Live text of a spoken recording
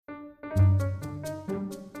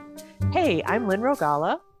Hey, I'm Lynn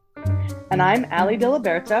Rogala. And I'm Allie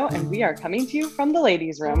Diliberto, and we are coming to you from the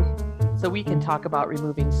ladies' room. So we can talk about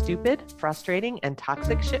removing stupid, frustrating, and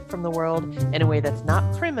toxic shit from the world in a way that's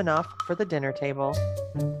not prim enough for the dinner table.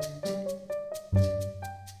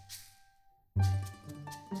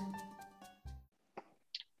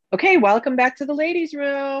 Okay, welcome back to the ladies'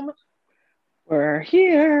 room. We're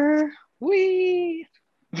here. Wee.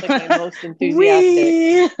 Like my most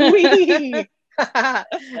enthusiastic. Wee.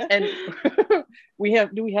 And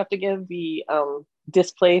do we have to give the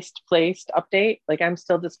displaced placed update? Like I'm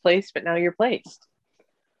still displaced, but now you're placed.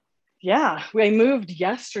 Yeah, we moved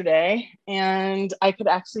yesterday, and I could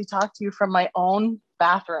actually talk to you from my own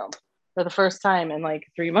bathroom for the first time in like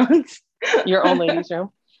 3 months. Your own ladies' room.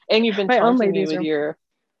 And you've been My own taunting me ladies' with room.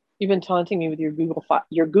 you've been taunting me with your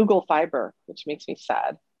Google Fiber, which makes me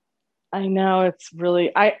sad. I know, it's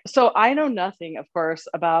really so I know nothing, of course,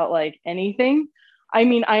 about like anything. I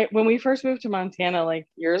mean, when we first moved to Montana like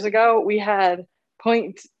years ago, we had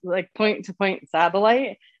point to point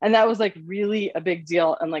satellite, and that was like really a big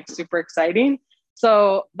deal and like super exciting.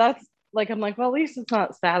 So that's like, I'm like, well, at least it's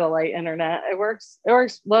not satellite internet. It works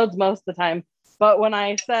loads most of the time. But when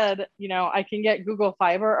I said, I can get Google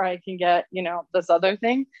Fiber, or I can get, this other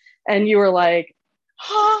thing, and you were like,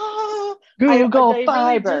 ah, Google I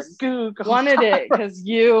Fiber. really just Google wanted Fiber. it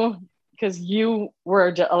because you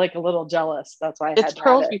were like a little jealous. That's why It's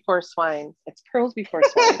pearls before swine. It's pearls before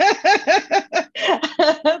swine.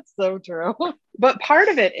 That's so true. But part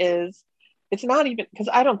of it is, it's not even because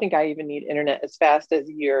I don't think I even need internet as fast as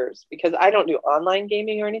yours, because I don't do online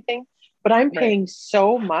gaming or anything, but I'm paying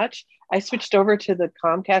so much. I switched over to the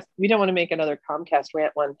Comcast. We don't want to make another Comcast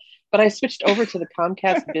rant one, but I switched over to the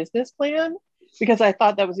Comcast business plan because I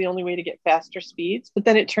thought that was the only way to get faster speeds. But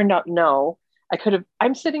then it turned out, no,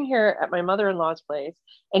 I'm sitting here at my mother-in-law's place,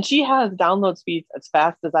 and she has download speeds as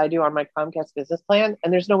fast as I do on my Comcast business plan.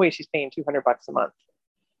 And there's no way she's paying $200 a month.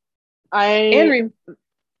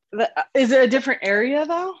 Is it a different area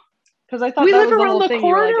though? Because I thought we that live was the around whole the thing.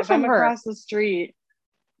 corner Like, if from I'm her. across the street.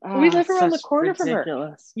 We live around the corner ridiculous. from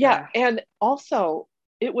her. Yeah. And also,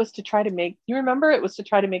 it was to try to make, you remember, it was to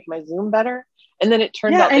try to make my Zoom better. And then it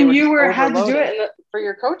turned out and you had to do it for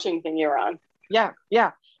your coaching thing you were on. Yeah.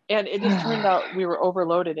 And it just turned out we were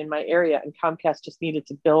overloaded in my area, and Comcast just needed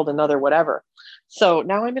to build another whatever. So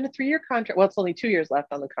now I'm in a 3-year contract. Well, it's only 2 years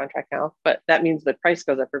left on the contract now, but that means the price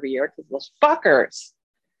goes up every year because those fuckers.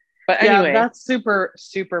 But anyway, that's super,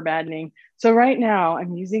 super maddening. So right now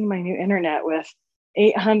I'm using my new internet with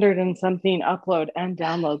 800 and something upload and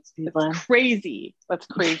download speed. That's crazy. That's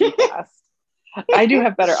crazy fast. I do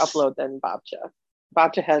have better upload than Babcha.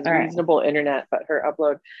 Babcha has reasonable internet, but her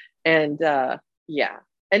upload, and yeah.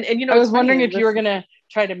 And I was wondering if you were going to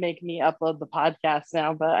try to make me upload the podcast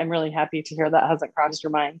now, but I'm really happy to hear that hasn't crossed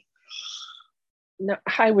your mind. No,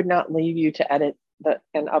 I would not leave you to edit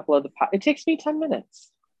and upload the pod. It takes me 10 minutes.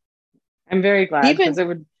 I'm very glad, because it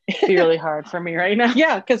would be really hard for me right now.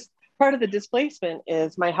 Yeah, because part of the displacement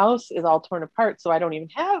is my house is all torn apart, so I don't even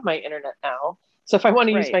have my internet now. So if I want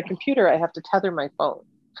to use my computer, I have to tether my phone,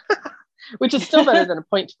 which is still better than a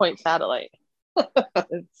point-to-point satellite.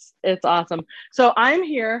 It's awesome. So I'm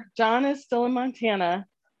here. John is still in Montana,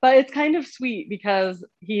 but it's kind of sweet because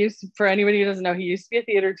for anybody who doesn't know, he used to be a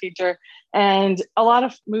theater teacher, and a lot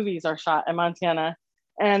of movies are shot in Montana.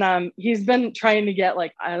 And he's been trying to get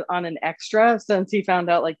like on an extra since he found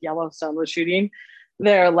out like Yellowstone was shooting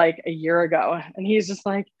there like a year ago. And he's just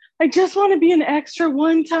like, I just want to be an extra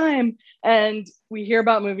one time. And we hear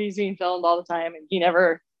about movies being filmed all the time, and he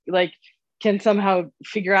never like can somehow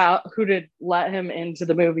figure out who to let him into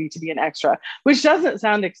the movie to be an extra, which doesn't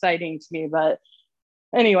sound exciting to me. But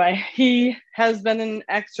anyway, he has been an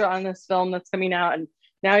extra on this film that's coming out, and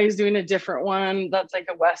now he's doing a different one that's like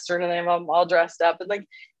a Western, and they have them all dressed up, and like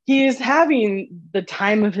he's having the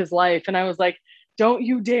time of his life. And I was like, don't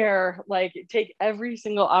you dare like take every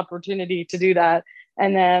single opportunity to do that.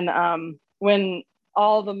 And then when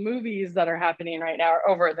all the movies that are happening right now are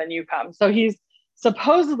over, then you come. So he's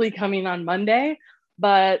supposedly coming on Monday,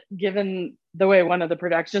 but given the way one of the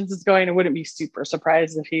productions is going, I wouldn't be super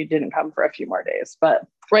surprised if he didn't come for a few more days. But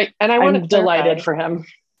and I'm delighted for him.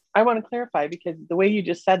 I want to clarify, because the way you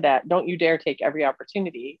just said that, don't you dare take every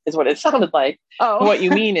opportunity, is what it sounded like. Oh, what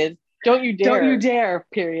you mean is, don't you dare. Don't you dare,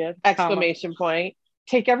 period. Exclamation point.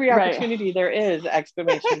 Take every opportunity there is,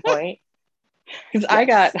 exclamation point. Because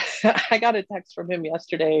yes. I got a text from him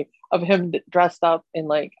yesterday of him dressed up in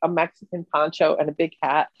like a Mexican poncho and a big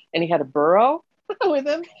hat, and he had a burro. with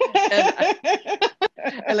him.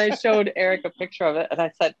 And I showed Eric a picture of it, and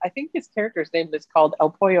I said, I think his character's name is called El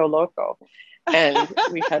Pollo Loco. And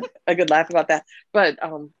we had a good laugh about that. But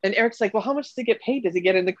and Eric's like, well, how much does he get paid? Does he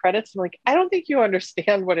get in the credits? I'm like, I don't think you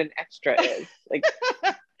understand what an extra is. Like,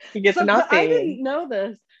 he gets nothing. I didn't know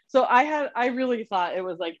this. So I really thought it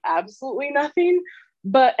was like absolutely nothing.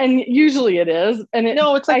 And usually it is. And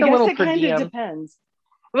no, it's like I a guess little it per kind of diem. depends.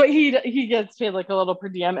 But he gets paid like a little per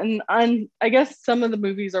diem, and I guess some of the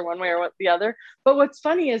movies are one way or the other. But what's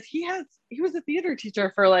funny is he was a theater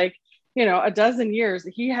teacher for like, you know, a dozen years.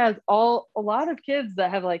 He has a lot of kids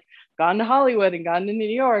that have like gone to Hollywood and gone to New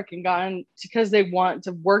York and gone because they want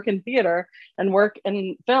to work in theater and work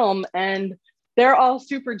in film, and they're all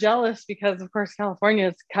super jealous because of course California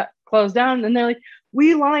is closed down, and they're like,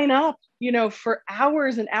 we line up, you know, for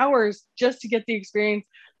hours and hours just to get the experience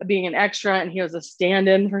of being an extra, and he was a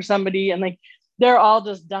stand-in for somebody, and like they're all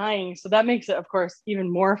just dying. So that makes it, of course, even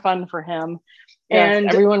more fun for him. Yes, and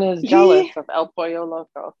everyone is jealous of El Pollo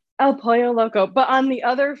Loco. El Pollo Loco. But on the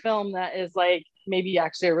other film that is like maybe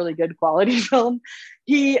actually a really good quality film,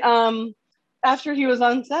 he after he was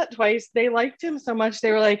on set twice, they liked him so much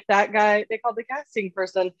they were like, that guy, they called the casting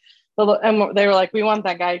person, and they were like, we want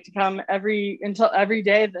that guy to come every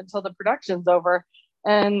day until the production's over.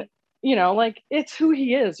 And you know, like, it's who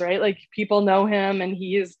he is, right? Like, people know him and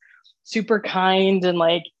he is super kind. And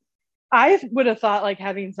like, I would have thought like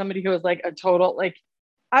having somebody who was like a total, like,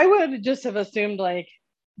 I would just have assumed like,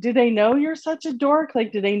 do they know you're such a dork?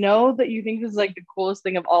 Like, do they know that you think this is like the coolest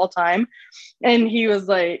thing of all time? And he was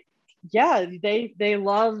like, yeah, they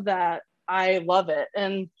love that. I love it.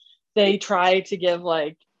 And they try to give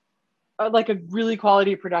like a really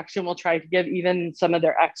quality production will try to give even some of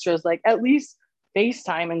their extras, like at least face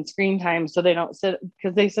time and screen time, so they don't sit,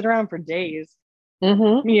 because they sit around for days,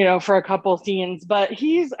 you know, for a couple scenes. But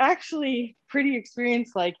he's actually pretty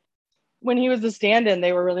experienced. Like, when he was a stand-in,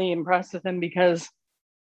 they were really impressed with him because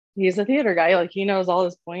he's a theater guy. Like, he knows all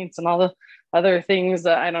his points and all the other things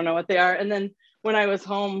that I don't know what they are. And then when I was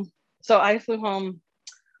home, so I flew home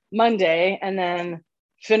Monday and then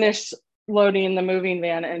finished loading the moving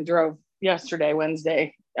van and drove yesterday,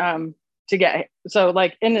 Wednesday, to get, so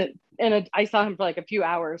like I saw him for like a few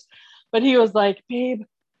hours, but he was like, babe,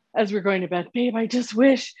 as we're going to bed, babe, I just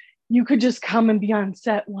wish you could just come and be on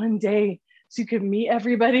set one day so you could meet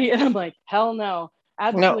everybody. And I'm like, hell no,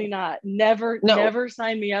 absolutely not. Never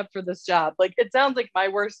sign me up for this job. Like, it sounds like my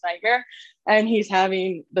worst nightmare, and he's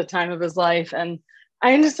having the time of his life. And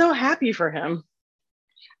I'm just so happy for him.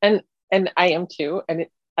 And I am too. And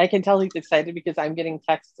I can tell he's excited because I'm getting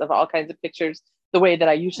texts of all kinds of pictures the way that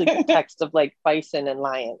I usually get texts of like bison and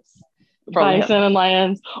lions. And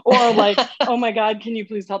lions. Or like, oh my God, can you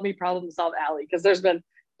please help me problem solve Allie? Because there's been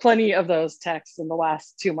plenty of those texts in the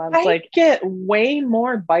last 2 months. I like, get way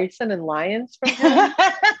more bison and lions from him.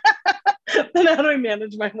 Then how do I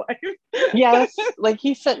manage my life? Yes. Like,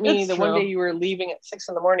 he sent me It's one true. day you were leaving at 6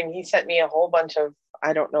 a.m. He sent me a whole bunch of,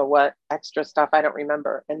 I don't know what extra stuff. I don't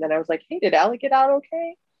remember. And then I was like, hey, did Allie get out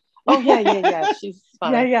okay? Oh yeah. She's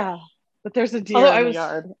fine. Yeah. But there's a deer in the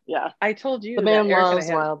yard. Yeah. I told you the man that Eric loves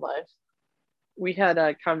wildlife. We had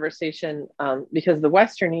a conversation because the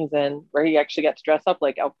Western he's in, where he actually got to dress up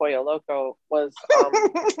like El Pollo Loco, was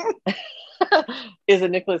is a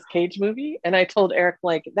Nicolas Cage movie. And I told Eric,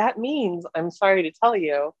 like, that means, I'm sorry to tell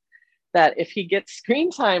you, that if he gets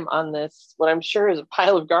screen time on this, what I'm sure is a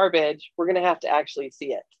pile of garbage, we're going to have to actually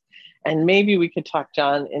see it. And maybe we could talk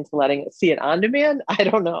John into letting us see it on demand. I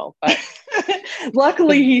don't know. But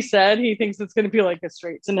luckily, he said he thinks it's going to be like a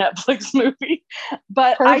straight to Netflix movie.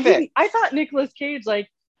 But perfect. I thought Nicolas Cage, like,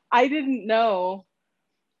 I didn't know.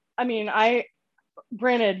 I mean,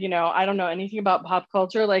 granted, you know, I don't know anything about pop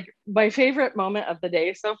culture. Like, my favorite moment of the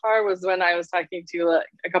day so far was when I was talking to you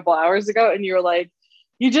a couple hours ago, and you were like,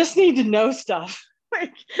 you just need to know stuff.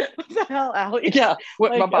 Like, what the hell, Allie? Yeah,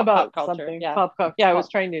 like, about pop culture. Something. Yeah, pop culture. Yeah, I was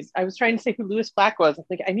trying to say who Lewis Black was. I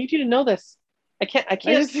think I need you to know this. I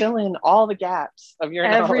can't fill in all the gaps of your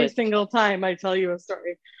every knowledge. Single time I tell you a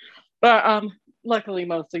story. But luckily,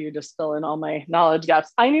 most of you just fill in all my knowledge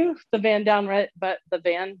gaps. I knew the van down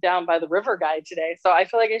by the river guy today, so I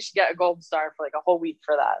feel like I should get a gold star for like a whole week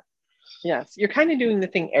for that. Yes, you're kind of doing the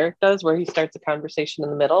thing Eric does, where he starts a conversation in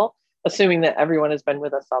the middle, assuming that everyone has been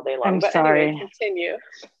with us all day long. I'm sorry. Anyway, continue.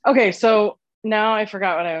 Okay, so now I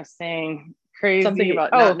forgot what I was saying. Crazy. Something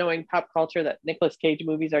about not knowing pop culture, that Nicolas Cage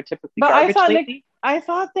movies are typically garbage. I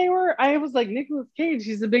thought they were. I was like, Nicolas Cage,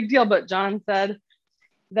 he's a big deal. But John said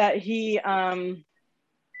that he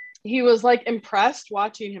was like impressed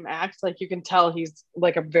watching him act. Like, you can tell he's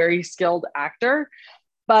like a very skilled actor,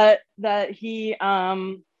 but that he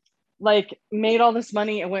like made all this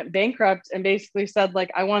money and went bankrupt and basically said like,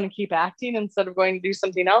 I want to keep acting instead of going to do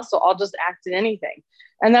something else. So I'll just act in anything.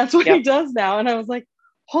 And that's what he does now. And I was like,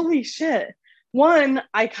 holy shit. One,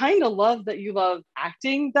 I kind of love that you love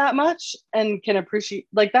acting that much and can appreciate,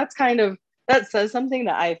 like, that's kind of, that says something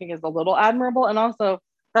that I think is a little admirable. And also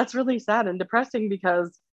that's really sad and depressing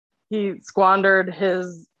because he squandered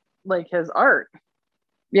his art.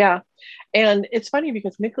 Yeah. And it's funny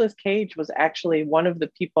because Nicolas Cage was actually one of the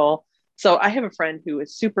people. So I have a friend who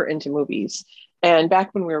is super into movies. And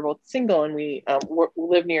back when we were both single and we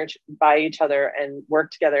lived near by each other and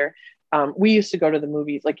worked together, we used to go to the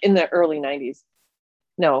movies like in the early 90s.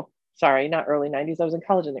 No, sorry, not early 90s. I was in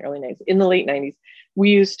college in the early 90s. In the late 90s,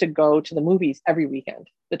 we used to go to the movies every weekend.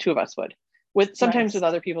 The two of us would, with sometimes with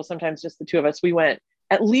other people, sometimes just the two of us. We went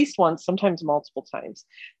at least once, sometimes multiple times.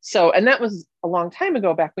 So, and that was a long time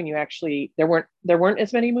ago, back when you actually, there weren't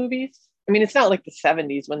as many movies. I mean, it's not like the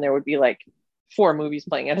 70s when there would be like 4 movies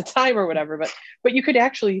playing at a time or whatever, but you could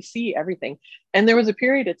actually see everything. And there was a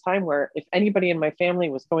period of time where if anybody in my family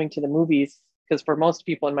was going to the movies, because for most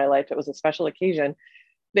people in my life, it was a special occasion,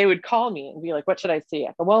 they would call me and be like, what should I see?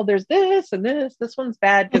 I go, well, there's this and this one's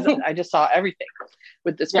bad, because I just saw everything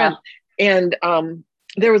with this friend. And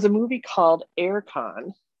there was a movie called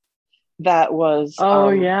Aircon that was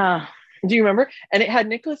yeah. Do you remember? And it had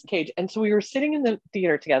Nicolas Cage. And so we were sitting in the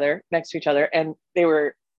theater together next to each other, and we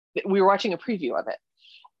were watching a preview of it.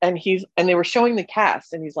 And they were showing the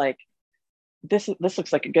cast, and he's like, this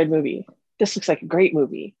looks like a good movie. This looks like a great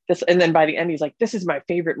movie. And then by the end, he's like, this is my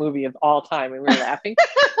favorite movie of all time. And we were laughing.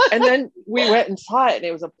 And then we went and saw it, and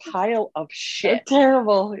it was a pile of shit. It's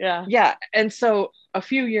terrible. Yeah. Yeah. And so a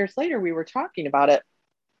few years later, we were talking about it.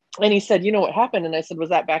 And he said, you know what happened? And I said, was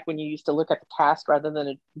that back when you used to look at the cast rather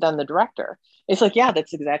than the director? It's like, yeah,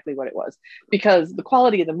 that's exactly what it was. Because the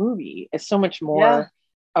quality of the movie is so much more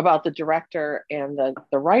about the director and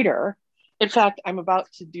the writer. In fact, I'm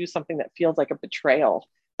about to do something that feels like a betrayal,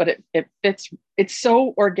 but it fits. It's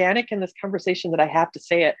so organic in this conversation that I have to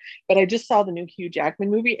say it. But I just saw the new Hugh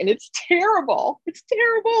Jackman movie, and it's terrible. It's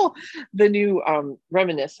terrible. The new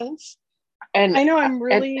Reminiscence. And I know I'm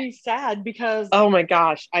really sad because, oh my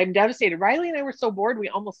gosh, I'm devastated. Riley and I were so bored we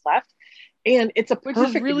almost left, and it's a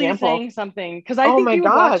perfect really example. Saying something, because I think you would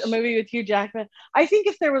watch a movie with Hugh Jackman. I think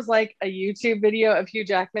if there was like a YouTube video of Hugh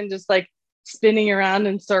Jackman just like spinning around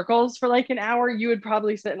in circles for like an hour, you would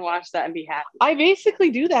probably sit and watch that and be happy. I basically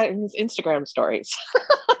do that in his Instagram stories.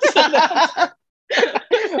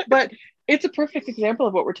 But it's a perfect example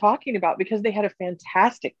of what we're talking about, because they had a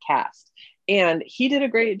fantastic cast. And he did a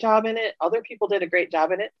great job in it. Other people did a great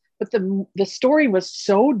job in it. But the story was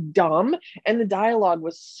so dumb, and the dialogue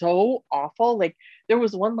was so awful. Like, there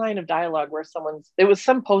was one line of dialogue where it was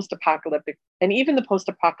some post-apocalyptic, and even the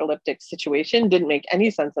post-apocalyptic situation didn't make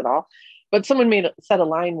any sense at all. But someone said a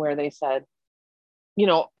line where they said, you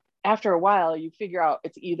know, after a while, you figure out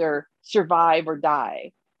it's either survive or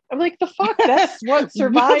die. I'm like, the fuck? That's what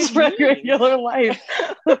survives for regular life.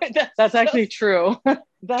 That's actually true.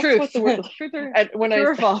 That's truth. What the word. And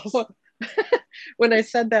when I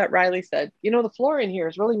said that, Riley said, you know, the floor in here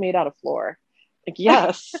is really made out of floor. Like,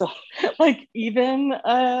 yes. Like, even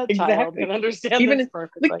a child can understand even this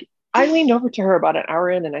perfectly. Like, I leaned over to her about an hour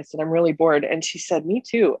in, and I said, I'm really bored. And she said, me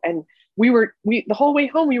too. And the whole way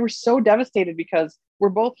home, we were so devastated because we're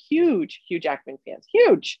both huge Hugh Jackman fans.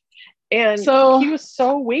 Huge. And so he was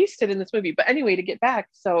so wasted in this movie. But anyway, to get back,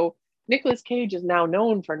 so Nicolas Cage is now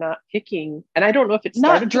known for not picking, and I don't know if it's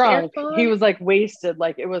not drunk. He was like wasted,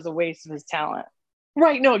 like it was a waste of his talent.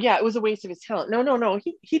 Right. No, yeah, it was a waste of his talent. No.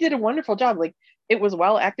 He did a wonderful job. Like, it was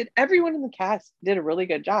well acted. Everyone in the cast did a really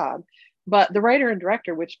good job. But the writer and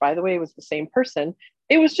director, which by the way was the same person,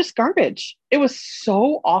 it was just garbage. It was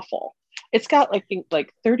so awful. It's got I think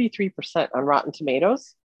like 33% on Rotten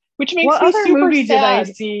Tomatoes. Which makes what me other super movie sad.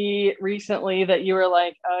 Did I see recently that you were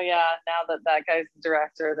like, oh yeah, now that guy's the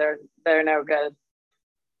director, they're no good?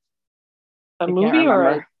 A movie or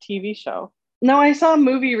a TV show? No, I saw a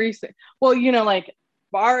movie recently. Well, you know, like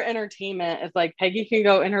bar entertainment is like Peggy can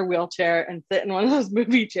go in her wheelchair and sit in one of those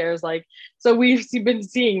movie chairs. Like, so we've been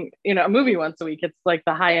seeing, you know, a movie once a week. It's like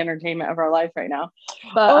the high entertainment of our life right now.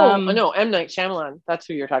 But no, M. Night Shyamalan. That's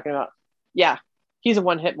who you're talking about. Yeah, he's a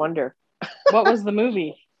one-hit wonder. What was the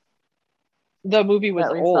movie? The movie was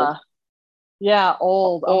Old. Yeah,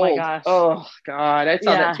 Old. Oh my gosh. Oh God, I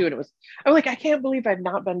saw that too, and I'm like, I can't believe I've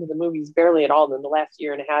not been to the movies barely at all in the last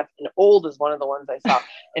year and a half. And Old is one of the ones I saw.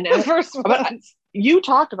 And the first one. You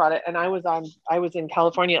talked about it, and I was in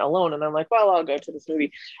California alone, and I'm like, well, I'll go to this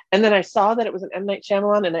movie. And then I saw that it was an M. Night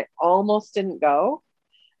Shyamalan, and I almost didn't go.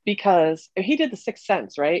 because he did The Sixth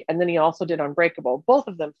Sense, right? And then he also did Unbreakable. Both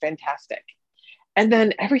of them fantastic. And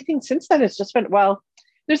then everything since then has just been, well,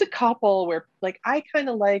 there's a couple where like I kind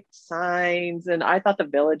of liked Signs and I thought The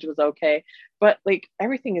Village was okay, but like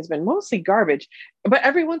everything has been mostly garbage. But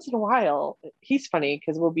every once in a while, he's funny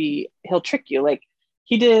because he'll trick you. Like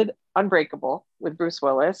he did Unbreakable with Bruce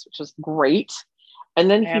Willis, which was great. And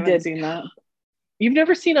then I haven't seen that. You've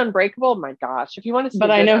never seen Unbreakable? My gosh. If you want to see,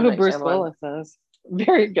 but I know who Bruce Willis is.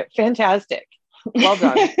 Very good. Fantastic. Well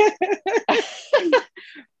done.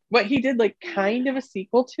 But he did like kind of a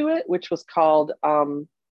sequel to it, which was called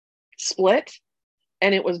Split.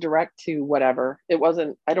 And it was direct to whatever. It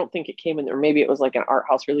wasn't, I don't think it came in there. Maybe it was like an art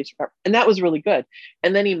house release. And that was really good.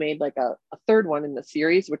 And then he made like a third one in the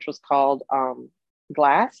series, which was called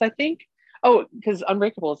Glass, I think. Oh, because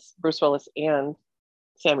Unbreakable is Bruce Willis and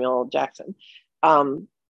Samuel L. Jackson.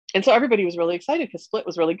 And so everybody was really excited because Split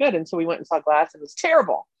was really good. And so we went and saw Glass and it was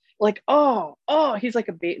terrible. Like, oh, he's like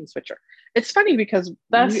a bait and switcher. It's funny because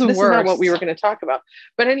this is not what we were going to talk about.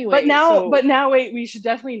 But anyway. But now, wait, we should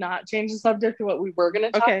definitely not change the subject to what we were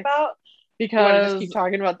going to talk about. Because just keep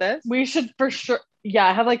talking about this? We should for sure. Yeah,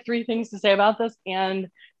 I have like 3 things to say about this. And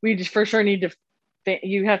we just for sure need to,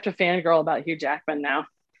 you have to fangirl about Hugh Jackman now.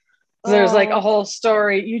 There's like a whole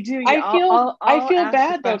story. You do. Yeah, I feel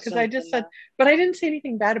bad though because I just said, but I didn't say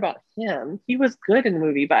anything bad about him. He was good in the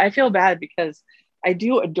movie, but I feel bad because I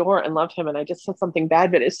do adore and love him, and I just said something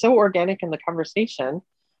bad, but it's so organic in the conversation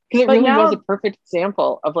because it really was a perfect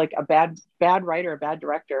example of like a bad writer, a bad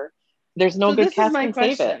director. There's no good cast can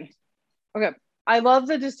save it. Okay, I love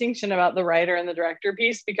the distinction about the writer and the director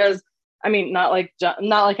piece because I mean, not like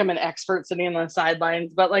I'm an expert sitting on the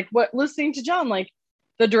sidelines, but like listening to John, like.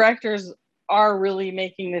 The directors are really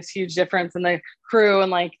making this huge difference, and the crew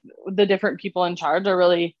and like the different people in charge are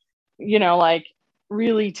really, like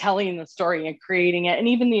really telling the story and creating it. And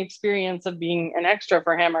even the experience of being an extra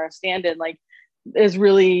for him or a stand-in, like is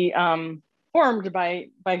really formed by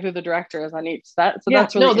who the director is on each set. So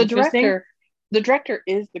that's really interesting. The director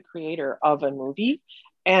is the creator of a movie,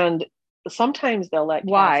 and sometimes they'll let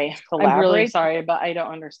casts collaborate. I'm really sorry, but I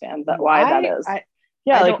don't understand why that is.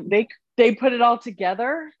 They put it all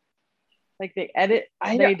together, like they edit.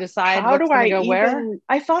 They decide what's going to go where.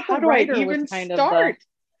 I thought the writer was kind of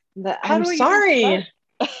I'm sorry.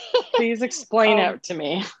 Please explain it to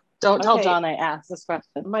me. Don't tell John I asked this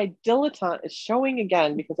question. My dilettante is showing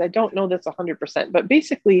again because I don't know this 100%. But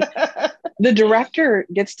basically, the director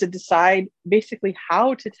gets to decide basically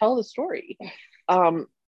how to tell the story. And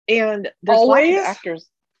there's always lots of actors.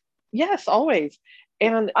 Yes, always.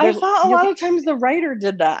 And I thought a lot of times the writer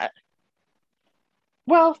did that.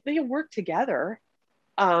 Well, they work together,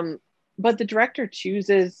 but the director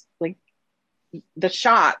chooses like the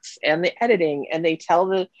shots and the editing, and they tell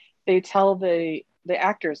the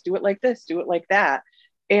actors, do it like this, do it like that.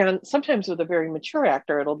 And sometimes with a very mature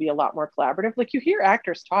actor, it'll be a lot more collaborative. Like you hear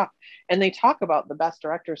actors talk, and they talk about the best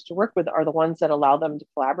directors to work with are the ones that allow them to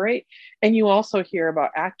collaborate. And you also hear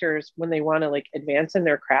about actors when they want to like advance in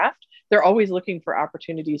their craft. They're always looking for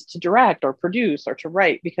opportunities to direct or produce or to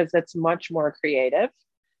write because that's much more creative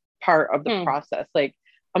part of the process. Like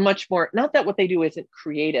a much more, not that what they do isn't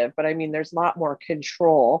creative, but I mean, there's a lot more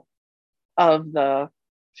control of the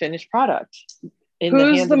finished product.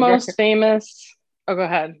 Who's the most famous? Oh, go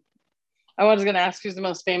ahead. I was going to ask who's the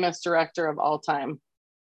most famous director of all time.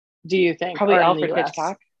 Do you think? Probably Alfred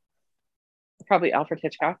Hitchcock. Probably Alfred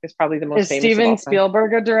Hitchcock is probably the most famous. Is Steven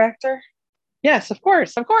Spielberg a director? Yes, of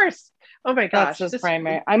course. Oh my gosh, that's his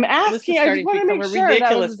primary. I'm asking. I just want to make sure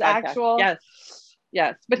that was his actual.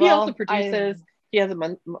 Yes. But he also produces. He has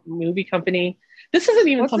a movie company. This isn't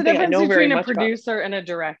even something I know very much about. What's the difference between a producer and a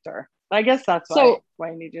director? I guess that's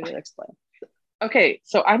why I need you to explain. Okay,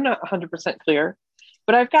 so I'm not 100% clear,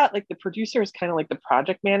 but I've got like the producer is kind of like the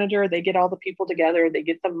project manager. They get all the people together. They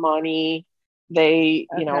get the money. They,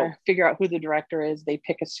 figure out who the director is. They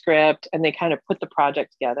pick a script and they kind of put the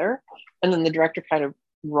project together. And then the director kind of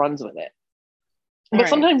runs with it. But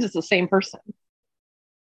sometimes it's the same person.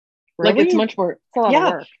 Really? Like it's much more. It's a lot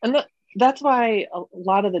of work. And that's why a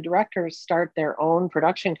lot of the directors start their own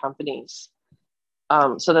production companies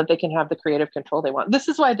so that they can have the creative control they want. This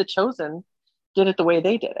is why The Chosen did it the way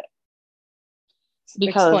they did it.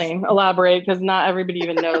 Elaborate, because not everybody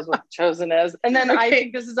even knows what The Chosen is. And then I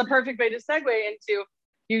think this is a perfect way to segue into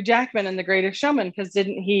Hugh Jackman and The Greatest Showman, because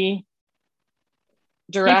didn't he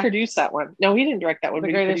direct? He produced that one. No, he didn't direct that one.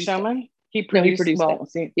 The Greatest Showman? He produced it.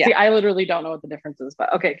 See, I literally don't know what the difference is,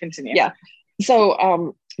 but okay, continue. Yeah.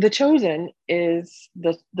 So The Chosen is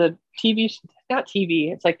the TV, not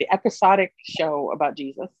TV, it's like the episodic show about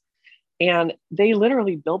Jesus. And they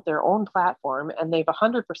literally built their own platform, and they've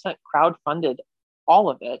 100% crowdfunded all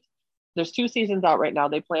of it. There's 2 seasons out right now.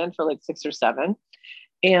 They planned for like 6 or 7,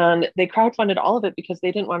 and they crowdfunded all of it because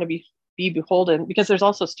they didn't want to be beholden, because there's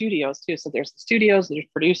also studios too. So there's the studios, there's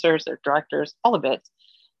producers, there's directors, all of it.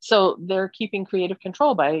 So they're keeping creative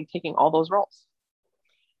control by taking all those roles.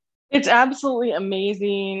 It's absolutely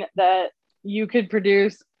amazing that you could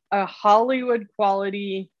produce a Hollywood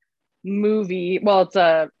quality movie. Well, it's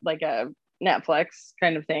like a Netflix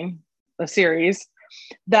kind of thing, a series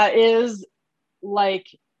that is like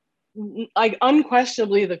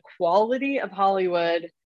unquestionably the quality of Hollywood,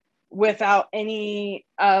 without any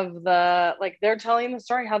of the, like, they're telling the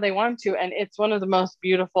story how they want to, and it's one of the most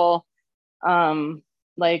beautiful.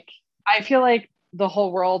 Like, I feel like the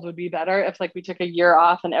whole world would be better if, like, we took a year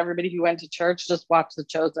off and everybody who went to church just watched The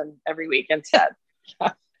Chosen every week instead.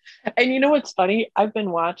 And you know what's funny? I've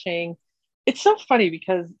been watching. It's so funny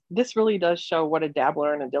because this really does show what a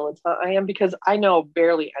dabbler and a dilettante I am, because I know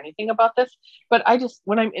barely anything about this, but I just,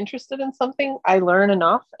 when I'm interested in something, I learn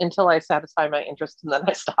enough until I satisfy my interest, and then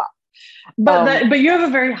I stop. But you have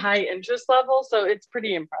a very high interest level, so it's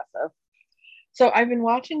pretty impressive. So I've been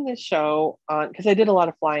watching this show on, because I did a lot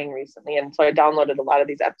of flying recently, and so I downloaded a lot of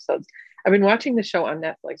these episodes. I've been watching the show on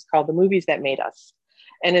Netflix called The Movies That Made Us.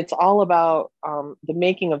 And it's all about the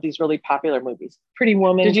making of these really popular movies. Pretty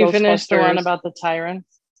Woman. Did you finish the one about the tyrants?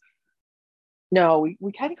 No,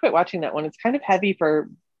 we kind of quit watching that one. It's kind of heavy for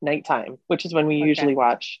nighttime, which is when we usually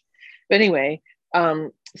watch. But anyway,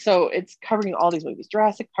 so it's covering all these movies: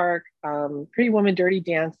 Jurassic Park, Pretty Woman, Dirty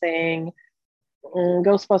Dancing,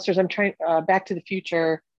 Ghostbusters. I'm trying Back to the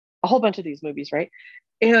Future, a whole bunch of these movies, right?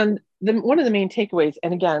 And one of the main takeaways,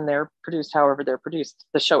 and again, they're produced however they're produced,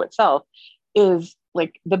 the show itself, is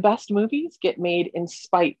like the best movies get made in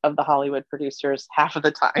spite of the Hollywood producers half of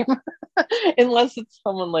the time, unless it's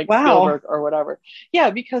someone like Spielberg or whatever. Yeah,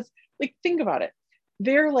 because like, think about it.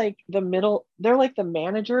 They're like they're like the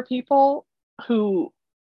manager people who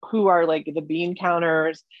are like the bean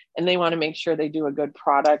counters, and they want to make sure they do a good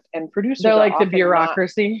product, and producers they're like the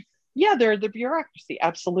bureaucracy. They're the bureaucracy.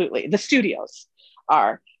 Absolutely. The studios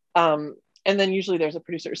are. And then usually there's a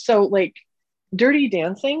producer. So like Dirty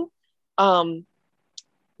Dancing,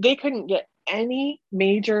 they couldn't get any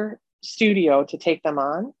major studio to take them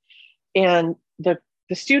on. And the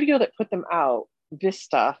studio that put them out,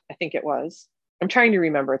 Vista, I think it was, I'm trying to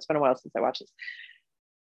remember, it's been a while since I watched this.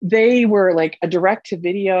 They were like a direct to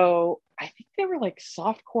video, I think they were like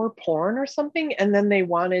softcore porn or something. And then they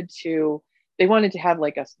wanted to have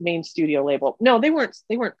like a main studio label. No, they weren't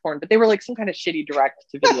porn, but they were like some kind of shitty direct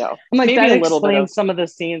to video. I'm like, maybe that explains some of the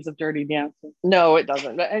scenes of Dirty Dancing. No, it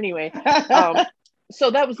doesn't. But anyway, so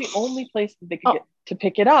that was the only place that they could get to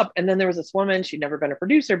pick it up. And then there was this woman, she'd never been a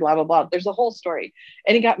producer, blah, blah, blah. There's a whole story.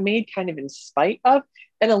 And it got made kind of in spite of,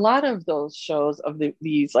 and a lot of those shows of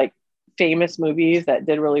these like famous movies that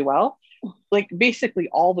did really well, like basically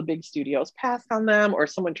all the big studios passed on them, or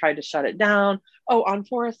someone tried to shut it down. Oh, on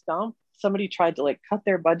Forrest Gump, somebody tried to like cut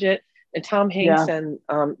their budget, and Tom Hanks and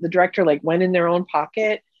the director like went in their own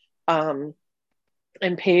pocket and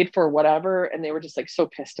paid for whatever. And they were just like so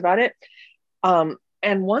pissed about it.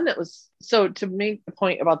 And one that was, so to make the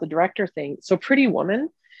point about the director thing, so Pretty Woman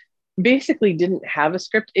basically didn't have a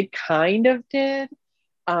script. It kind of did.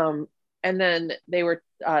 And then they were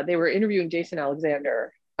interviewing Jason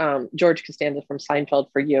Alexander, George Costanza from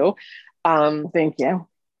Seinfeld, for You. Thank you.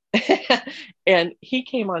 And he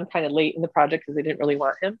came on kind of late in the project because they didn't really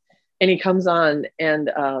want him. And he comes on, and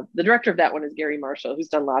the director of that one is Gary Marshall, who's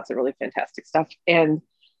done lots of really fantastic stuff. And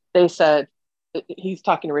they said, he's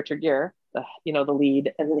talking to Richard Gere, the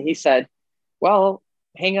lead. And then he said, well,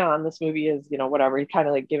 hang on, this movie is, whatever. He kind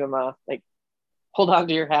of like gave him a, like, hold on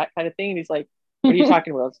to your hat kind of thing. And he's like, what are you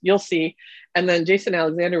talking about? You'll see. And then Jason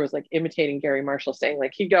Alexander was like imitating Gary Marshall, saying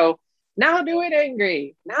like, he'd go, now do it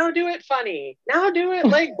angry, now do it funny, now do it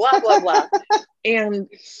like blah, blah, blah. And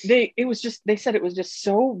they said it was just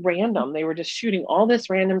so random. They were just shooting all this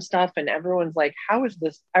random stuff. And everyone's like, how is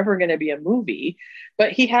this ever going to be a movie?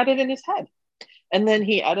 But he had it in his head. And then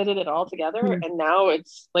he edited it all together. And now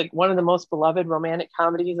it's like one of the most beloved romantic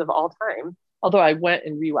comedies of all time. Although I went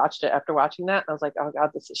and rewatched it after watching that, and I was like, oh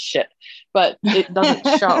God, this is shit. But it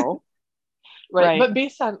doesn't show. Right. But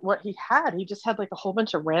based on what he just had like a whole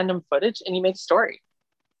bunch of random footage, and he makes story.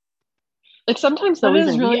 Like sometimes they'll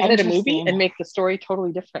even really edit a movie and make the story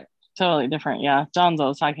totally different. Totally different. Yeah. John's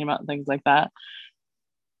always talking about things like that.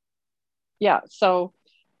 Yeah. So,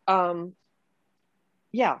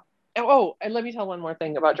 yeah. Oh, and let me tell one more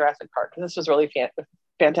thing about Jurassic Park, because this was really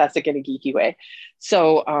fantastic in a geeky way.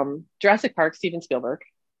 So Jurassic Park, Steven Spielberg,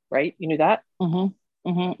 right? You knew that? Mm-hmm.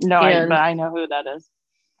 No, but I know who that is.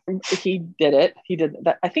 He did it. He did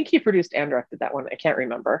that. I think he produced and directed that one. I can't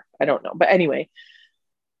remember. I don't know. But anyway,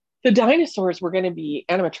 the dinosaurs were going to be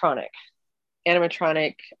animatronic,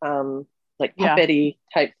 like puppety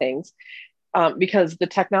type things, because the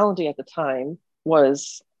technology at the time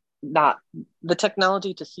was not, the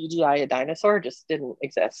technology to CGI a dinosaur just didn't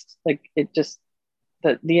exist. Like it just,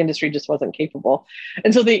 the industry just wasn't capable.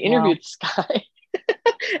 And so they interviewed this guy.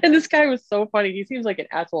 And this guy was so funny. He seems like an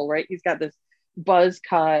asshole, right? He's got this buzz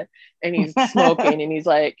cut and he's smoking and he's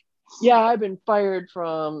like, yeah, I've been fired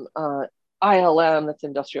from ILM, that's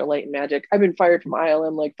Industrial Light and Magic. I've been fired from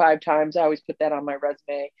ILM like 5 times. I always put that on my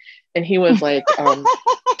resume. And he was like,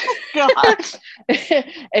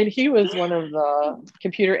 and he was one of the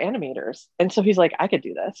computer animators. And so he's like, I could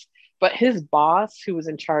do this. But his boss, who was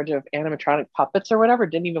in charge of animatronic puppets or whatever,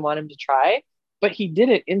 didn't even want him to try. But he did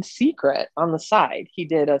it in secret on the side. He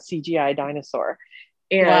did a CGI dinosaur.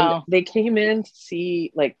 And they came in to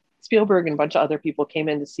see, like Spielberg and a bunch of other people came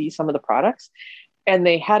in to see some of the products. And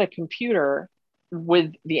they had a computer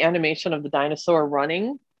with the animation of the dinosaur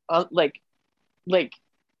running, like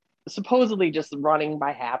supposedly just running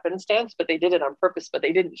by happenstance, but they did it on purpose, but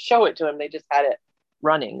they didn't show it to him. They just had it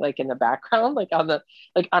running like in the background, like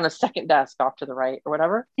on a second desk off to the right or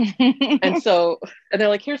whatever. and they're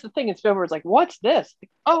like, here's the thing. And Spielberg's like, what's this?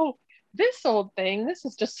 Like, oh, this old thing. This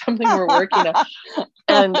is just something we're working on.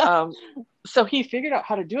 And so he figured out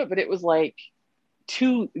how to do it, but it was like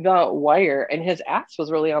to the wire, and his ass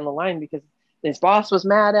was really on the line because his boss was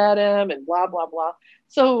mad at him and blah, blah, blah.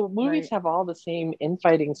 So movies have all the same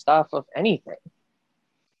infighting stuff of anything.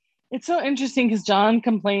 It's so interesting because John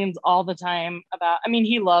complains all the time about, I mean,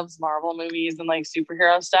 he loves Marvel movies and like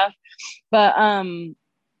superhero stuff, but and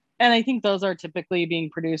I think those are typically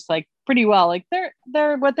being produced like pretty well. Like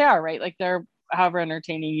they're what they are, right? Like they're however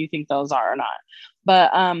entertaining you think those are or not.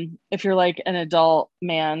 But if you're like an adult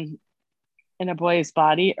man in a boy's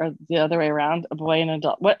body, or the other way around, a boy and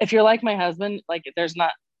adult, what if you're like my husband, like there's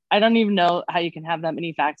not, I don't even know how you can have that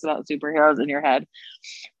many facts about superheroes in your head.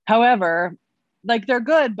 However, like they're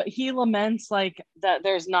good, but he laments like that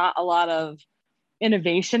there's not a lot of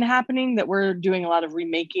innovation happening, that we're doing a lot of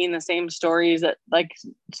remaking the same stories, that like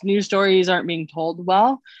new stories aren't being told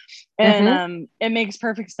well. And it makes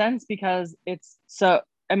perfect sense because it's so,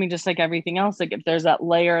 I mean, just like everything else, like if there's that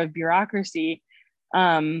layer of bureaucracy,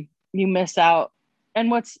 you miss out. And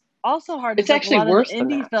what's also hard is actually like worse.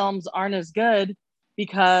 Indie films aren't as good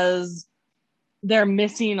because they're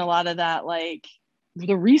missing a lot of that, like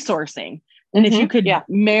the resourcing. And if you could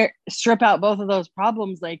strip out both of those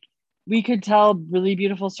problems, like we could tell really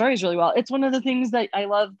beautiful stories really well. It's one of the things that I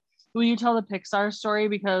love. Will you tell the Pixar story,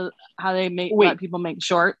 because how they let people make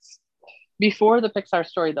shorts? Before the Pixar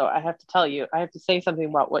story, though, I have to tell you, I have to say something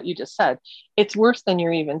about what you just said. It's worse than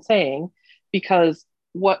you're even saying, because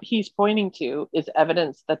what he's pointing to is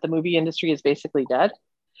evidence that the movie industry is basically dead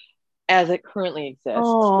as it currently exists.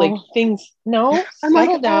 Like things,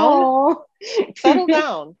 settle down. Settle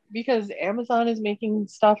down, because Amazon is making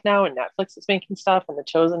stuff now and Netflix is making stuff and The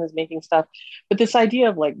Chosen is making stuff. But this idea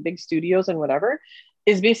of like big studios and whatever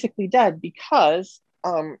is basically dead, because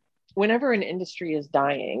whenever an industry is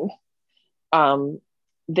dying,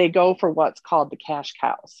 they go for what's called the cash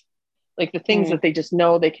cows, like the things that they just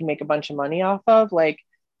know they can make a bunch of money off of. Like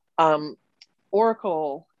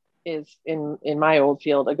Oracle is in my old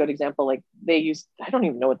field a good example. Like they use, I don't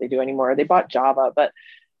even know what they do anymore. They bought Java, but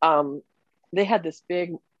they had this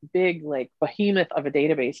big like behemoth of a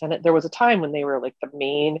database, and there was a time when they were like the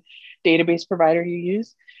main database provider you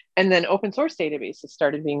use. And then open source databases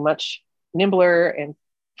started being much nimbler and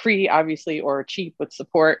free, obviously, or cheap with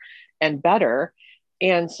support and better.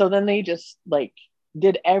 And so then they just like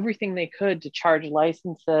did everything they could to charge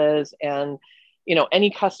licenses, and any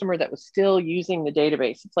customer that was still using the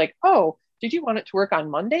database, it's like, oh, did you want it to work on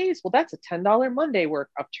Mondays? Well, that's a $10 Monday work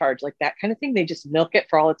upcharge, like that kind of thing. They just milk it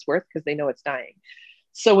for all it's worth because they know it's dying.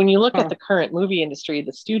 So when you look at the current movie industry,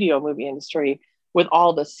 the studio movie industry, with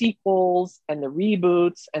all the sequels and the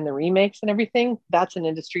reboots and the remakes and everything, that's an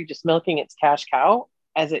industry just milking its cash cow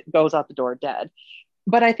as it goes out the door dead.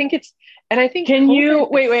 But I think can you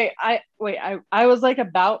wait, I was like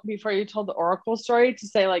about, before you told the Oracle story, to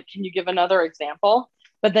say like, can you give another example?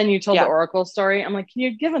 But then you told the Oracle story. I'm like, can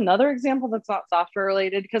you give another example that's not software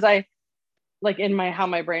related? Because I like in how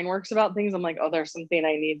my brain works about things, I'm like, oh, there's something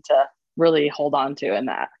I need to really hold on to in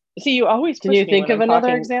that. See, you always can you think of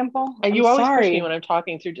another example? And you always push me when I'm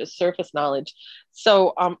talking through just surface knowledge.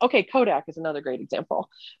 So, okay, Kodak is another great example.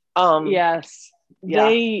 Yes.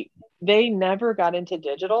 They never got into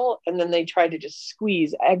digital, and then they tried to just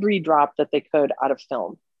squeeze every drop that they could out of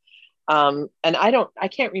film. And I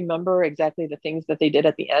can't remember exactly the things that they did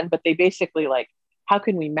at the end, but they basically like, how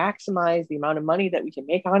can we maximize the amount of money that we can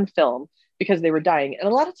make on film, because they were dying. And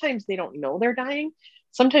a lot of times they don't know they're dying.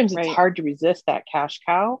 Sometimes it's Right. hard to resist that cash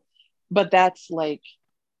cow, but that's like,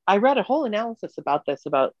 I read a whole analysis about this,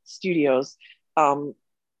 about studios,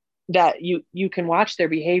 that you can watch their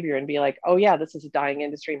behavior and be like, oh yeah, this is a dying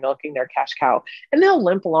industry milking their cash cow, and they'll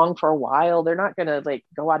limp along for a while. They're not going to like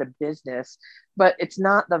go out of business, but it's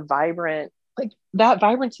not the vibrant, like that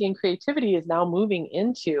vibrancy and creativity is now moving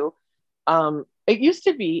into, it used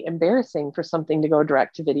to be embarrassing for something to go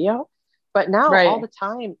direct to video, but now Right. all the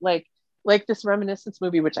time, like this Reminiscence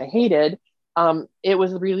movie, which I hated, it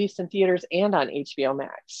was released in theaters and on HBO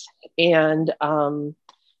Max. And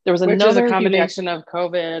there was Which is another a combination of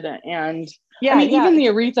COVID and yeah, I mean, yeah, even the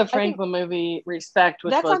it's- Aretha I think Franklin movie Respect,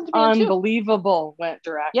 which that's was on demand too. unbelievable, went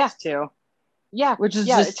direct Yeah. too. Yeah, Which is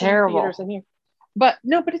yeah, just it's in the terrible. theaters in here. But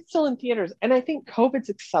no, but it's still in theaters. And I think COVID's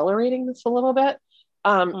accelerating this a little bit.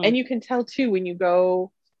 And you can tell too when you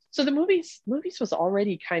go. So the movies was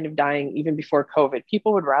already kind of dying even before COVID.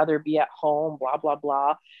 People would rather be at home, blah blah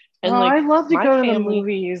blah. And I love to my go to the family,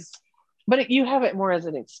 movies. but you have it more as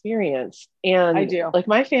an experience. And I do. Like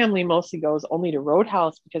my family mostly goes only to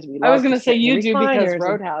Roadhouse because we love. I was going to say sit in you the do because recliners and-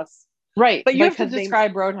 Roadhouse. right? But you have to because they-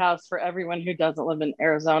 describe Roadhouse for everyone who doesn't live in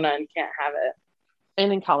Arizona and can't have it.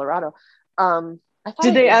 and in Colorado. I thought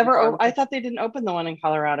Did I they did ever? before. I thought they didn't open the one in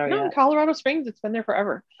Colorado No, in yet. Colorado Springs, it's been there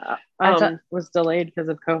forever. I thought it was delayed because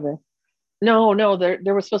of COVID. No,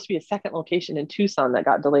 there was supposed to be a second location in Tucson that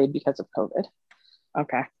got delayed because of COVID.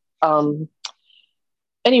 Okay.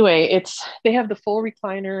 Anyway, they have the full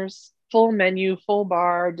recliners, full menu, full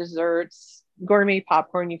bar, desserts, gourmet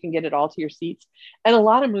popcorn. You can get it all to your seats. And a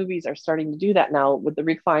lot of movies are starting to do that now with the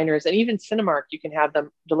recliners, and even Cinemark, you can have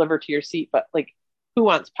them delivered to your seat. But like, who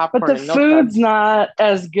wants popcorn? But the and milk food's duds? not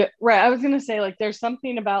as good. Right. I was going to say, like, there's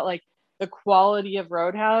something about like the quality of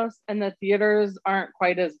Roadhouse, and the theaters aren't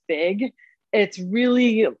quite as big. It's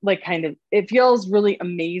really like it feels really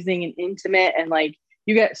amazing and intimate, and like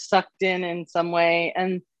you get sucked in some way,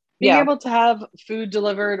 and being able to have food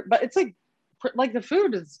delivered, but it's like the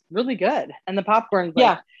food is really good and the popcorn's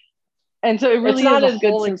like, and so it really it's not is as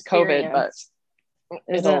good since COVID, but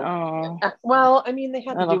is it? Oh, well, I mean, they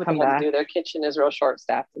had to It'll do what they come had back. to do. Their kitchen is real short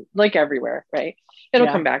staffed, like everywhere, right? It'll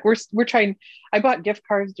come back. We're trying. I bought gift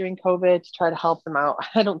cards during COVID to try to help them out.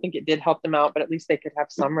 I don't think it did help them out, but at least they could have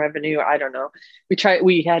some revenue. I don't know.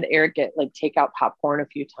 We had Eric get like takeout popcorn a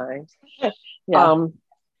few times. yeah.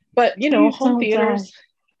 But Please home don't theaters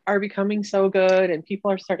are becoming so good, and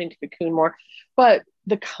people are starting to cocoon more. But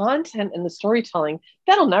the content and the storytelling,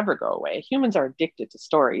 that'll never go away. Humans are addicted to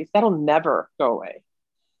stories. That'll never go away.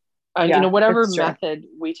 Whatever it's true. method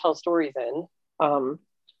we tell stories in,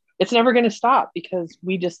 it's never going to stop, because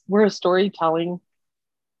we're a storytelling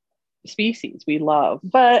species. We love.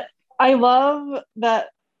 But I love that.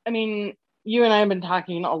 I mean, you and I have been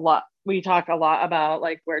talking a lot. We talk a lot about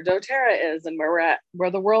like where doTERRA is and where we're at, where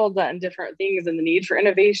the world's at, and different things, and the need for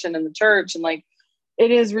innovation in the church. And like, it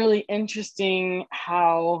is really interesting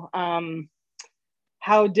how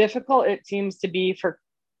difficult it seems to be for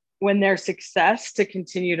when there's success to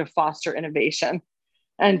continue to foster innovation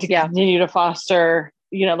and to continue to foster,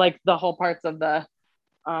 like the whole parts of the,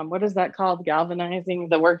 what is that called? Galvanizing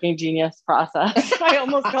the working genius process. I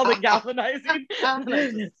almost called it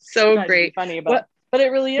galvanizing. So great. Funny, but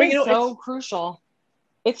it really is so it's crucial.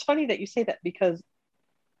 It's funny that you say that, because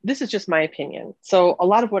this is just my opinion. So a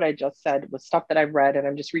lot of what I just said was stuff that I've read, and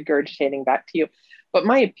I'm just regurgitating back to you. But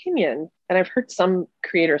my opinion, and I've heard some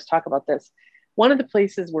creators talk about this, one of the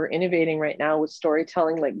places we're innovating right now with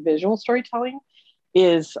storytelling, like visual storytelling,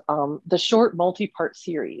 is the short multi-part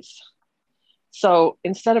series. So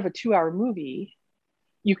instead of a 2-hour movie,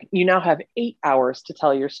 you now have 8 hours to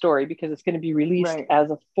tell your story, because it's going to be released as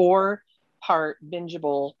a 4-part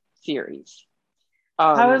bingeable series.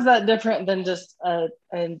 How is that different than just a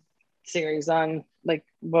series on like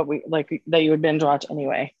what we like that you would binge watch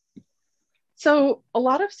anyway? So a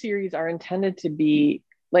lot of series are intended to be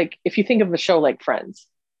like, if you think of a show like Friends,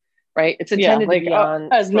 right? It's intended to be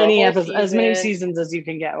on as many episodes, as many seasons as you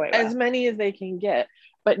can get away with. As many as they can get.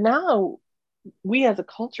 But now we as a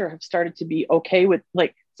culture have started to be okay with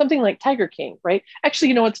like something like Tiger King, right?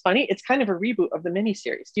 Actually, what's funny? It's kind of a reboot of the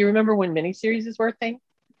miniseries. Do you remember when miniseries were a thing?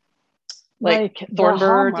 Like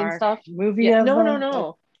Thornbirds and stuff. Movie? Yeah,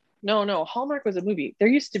 no. Hallmark was a movie. There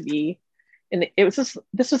used to be, this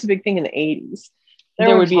was a big thing in the 80s.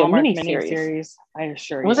 There would be Hallmark a miniseries. I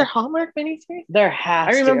assure you. Was there Hallmark miniseries? There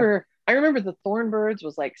has to. I remember the Thornbirds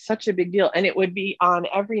was like such a big deal, and it would be on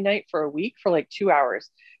every night for a week for like 2 hours.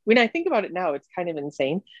 when I think about it now, it's kind of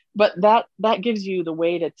insane. But that gives you the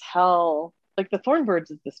way to tell, like the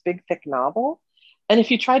Thornbirds is this big thick novel, and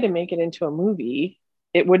if you tried to make it into a movie,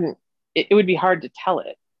 it wouldn't. It would be hard to tell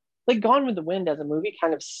it. Like Gone with the Wind as a movie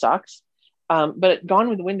kind of sucks, but Gone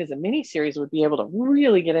with the Wind as a miniseries would be able to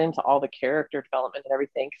really get into all the character development and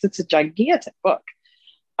everything because it's a gigantic book.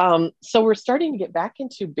 So we're starting to get back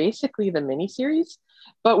into basically the miniseries,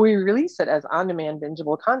 but we release it as on-demand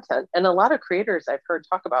bingeable content. And a lot of creators I've heard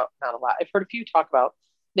talk about, not a lot, I've heard a few talk about,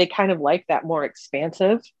 they kind of like that more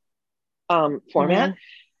expansive format.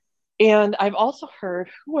 And I've also heard,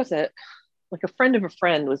 who was it? Like a friend of a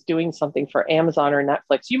friend was doing something for Amazon or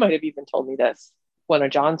Netflix. You might have even told me this, one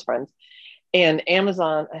of John's friends. And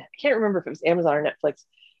Amazon, I can't remember if it was Amazon or Netflix,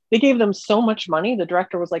 they gave them so much money. The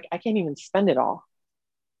director was like, I can't even spend it all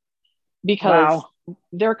because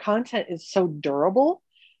their content is so durable.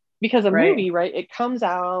 Because a movie, right, it comes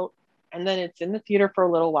out and then it's in the theater for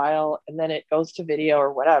a little while and then it goes to video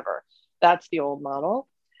or whatever. That's the old model.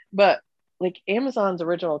 But like Amazon's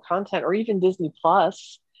original content or even Disney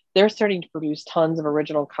Plus, they're starting to produce tons of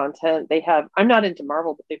original content. They have, I'm not into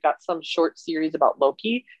Marvel, but they've got some short series about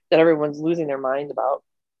Loki that everyone's losing their mind about.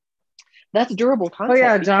 That's durable content. Oh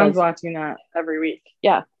yeah, John's watching that every week.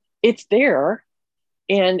 Yeah, it's there.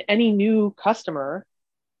 And any new customer,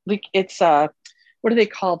 like it's, what do they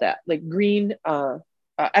call that? Like green,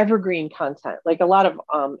 evergreen content. Like a lot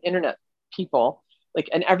of internet people, like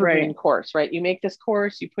an evergreen course, right? You make this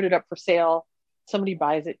course, you put it up for sale, somebody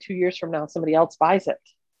buys it 2 years from now, somebody else buys it.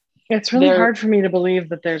 It's really hard for me to believe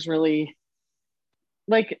that there's really,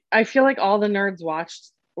 like, I feel like all the nerds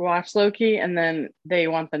watch Loki and then they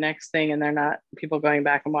want the next thing and they're not people going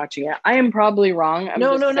back and watching it. I am probably wrong. I'm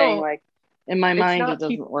just saying, like, in my mind, it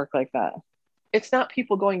doesn't work like that. It's not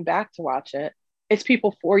people going back to watch it. It's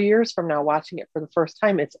people 4 years from now watching it for the first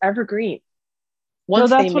time. It's evergreen.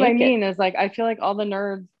 Once that's what I mean is like, I feel like all the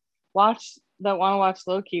nerds want to watch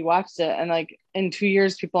Loki watched it. And like in 2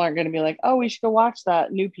 years, people aren't going to be like, oh, we should go watch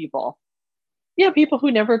that. New people. Yeah. People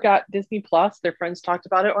who never got Disney Plus, their friends talked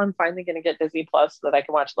about it. Oh, I'm finally going to get Disney Plus so that I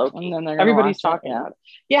can watch Loki. And then everybody's talking about it.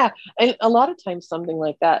 Yeah. And a lot of times something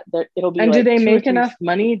like that, it'll be. And do they make enough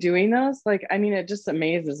money doing those? Like, I mean, it just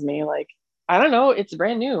amazes me. Like, I don't know. It's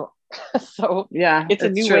brand new. So yeah, it's a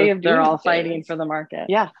new way of doing. They're all fighting for the market.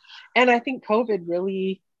 Yeah. And I think COVID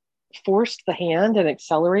really forced the hand and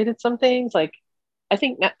accelerated some things. Like I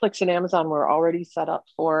think Netflix and Amazon were already set up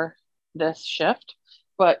for this shift,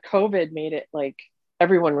 but COVID made it like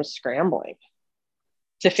everyone was scrambling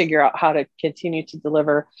to figure out how to continue to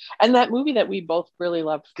deliver. And that movie that we both really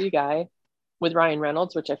loved, Free Guy, with Ryan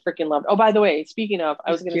Reynolds, which I freaking loved. Oh, by the way, speaking of,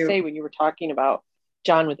 I was going to say when you were talking about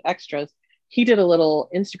John with extras, he did a little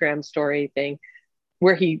Instagram story thing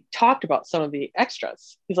where he talked about some of the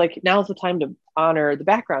extras. He's like, now's the time to honor the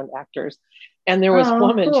background actors. And there was a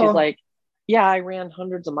woman, cool. She's like, yeah, I ran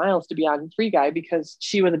hundreds of miles to be on Free Guy because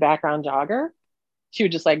she was a background jogger. She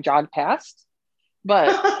would just like jog past. But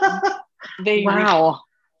they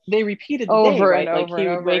repeated the day, right? Like he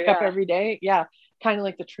would wake up every day. Yeah. Kind of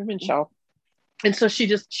like the Truman Show. And so she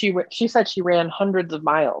said she ran hundreds of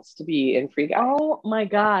miles to be in Free Guy. Oh my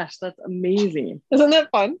gosh, that's amazing. Isn't that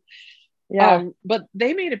fun? Yeah. But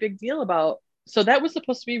they made a big deal about, so that was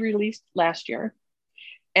supposed to be released last year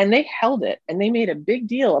and they held it and they made a big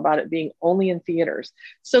deal about it being only in theaters.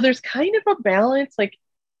 So there's kind of a balance. Like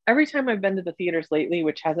every time I've been to the theaters lately,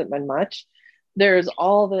 which hasn't been much, there's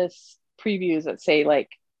all this previews that say like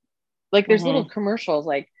there's little commercials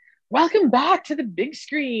like, welcome back to the big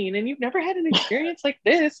screen. And you've never had an experience like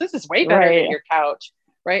this. This is way better than your couch.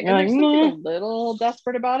 Right. And there's something a little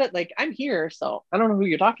desperate about it. Like I'm here, so I don't know who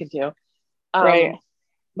you're talking to. Right.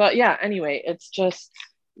 But yeah, anyway, it's just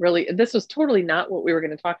really, this was totally not what we were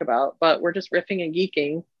going to talk about, but we're just riffing and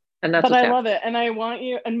geeking. And that's but I love it. And I want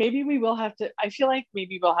you, and maybe we will have to, I feel like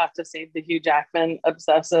maybe we'll have to save the Hugh Jackman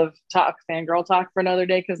obsessive fangirl talk for another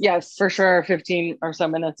day. Cause yes, for sure 15 or so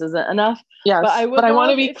minutes isn't enough. Yes. But I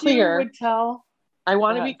want to be clear. I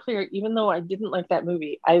want to be clear, even though I didn't like that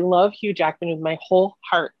movie, I love Hugh Jackman with my whole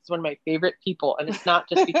heart. He's one of my favorite people. And it's not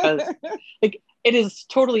just because like, it is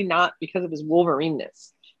totally not because of his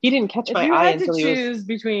Wolverine-ness. He didn't catch my eye until he was. If you had to choose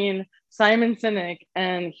between Simon Sinek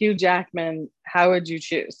and Hugh Jackman, how would you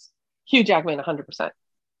choose? Hugh Jackman, 100%.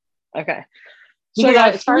 Okay. So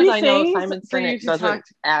as far as I know, Simon Sinek doesn't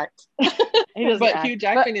act. He doesn't but act. Hugh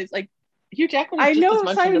Jackman is like, Hugh Jackman is I just know as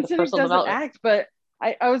much Simon into the Sinek personal doesn't development. act, but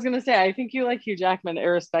I was going to say, I think you like Hugh Jackman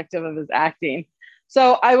irrespective of his acting.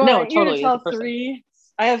 So I want you to tell three.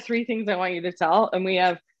 I have three things I want you to tell, and we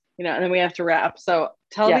have, and then we have to wrap. So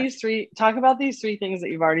talk about these three things that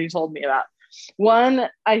you've already told me about. One,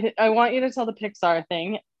 I want you to tell the Pixar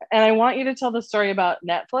thing, and I want you to tell the story about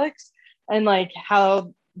Netflix and like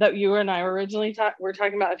how that you and I were originally were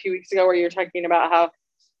talking about a few weeks ago, where you were talking about how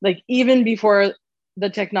like even before the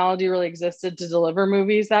technology really existed to deliver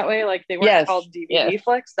movies that way, like they weren't called DVD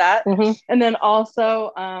flicks, that. And then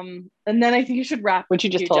also and then I think you should wrap what you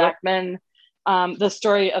just Hugh told Jackman the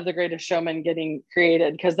story of The Greatest Showman getting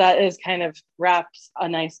created, because that is kind of wraps a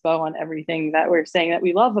nice bow on everything that we're saying that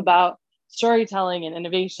we love about storytelling and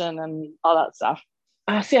innovation and all that stuff.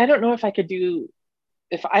 See, I don't know if I could do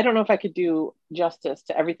justice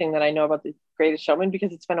to everything that I know about The Greatest Showman,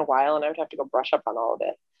 because it's been a while and I would have to go brush up on all of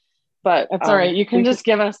it. But that's all right. You can just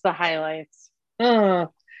give us the highlights. Okay.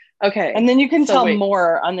 And then you can tell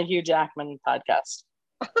more on the Hugh Jackman podcast.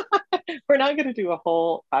 We're not going to do a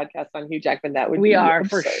whole podcast on Hugh Jackman. That would we be are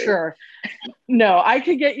absurd. For sure. No, I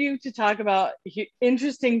could get you to talk about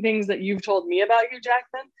interesting things that you've told me about Hugh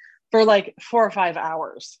Jackman for like 4 or 5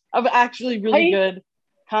 hours of actually really good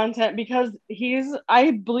content, because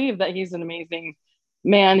I believe that he's an amazing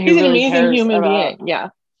man who he's an really amazing cares human about being.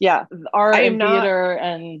 Yeah. Art and theater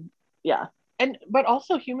and but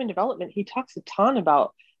also human development. He talks a ton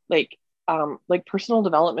about like personal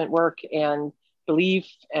development work and belief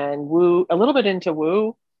and woo, a little bit into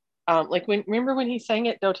woo. Remember when he sang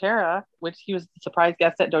at doTERRA, which he was the surprise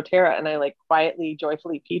guest at doTERRA, and I like quietly,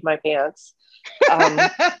 joyfully peed my pants.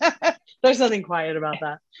 There's nothing quiet about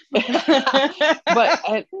that.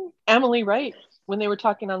 But Emily Wright, when they were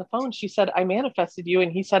talking on the phone, she said, "I manifested you,"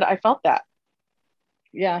 and he said, "I felt that."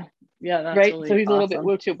 Yeah, that's right. Really so he's awesome. A little bit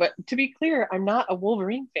woo too. But to be clear, I'm not a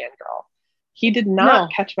Wolverine fangirl. He did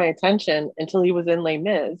not catch my attention until he was in Les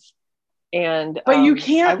Mis. But you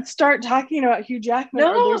can't start talking about Hugh Jackman,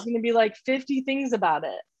 or there's going to be like 50 things about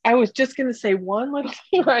it. I was just going to say one little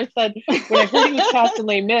thing where I said, when I heard he was cast in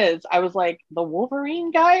Les Mis, I was like, the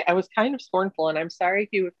Wolverine guy? I was kind of scornful, and I'm sorry,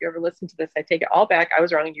 Hugh, if you ever listen to this, I take it all back. I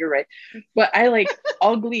was wrong, you're right. But I like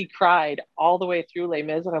ugly cried all the way through Les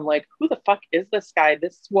Mis, and I'm like, who the fuck is this guy?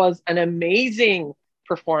 This was an amazing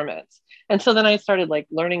performance. And so then I started like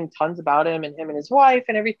learning tons about him and his wife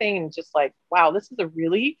and everything, and just like, wow, this is a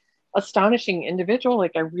really astonishing individual.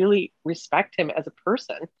 Like, I really respect him as a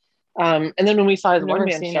person. And then when we saw his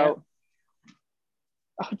one-man show,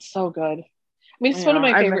 it's so good. I mean, it's one of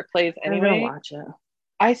my favorite plays anyway. I'm gonna watch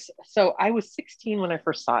it. I was 16 when I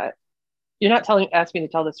first saw it. You're not asking me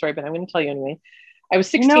to tell this story, but I'm going to tell you anyway. I was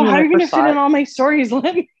 16 when I first saw it. How are you going to fit in all my stories,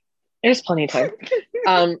 Lynn? There's plenty of time.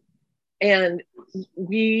 And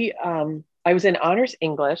I was in honors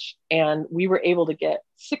English, and we were able to get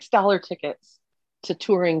 $6 tickets to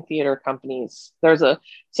touring theater companies. So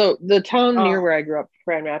the town near where I grew up,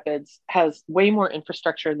 Grand Rapids, has way more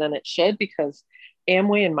infrastructure than it should, because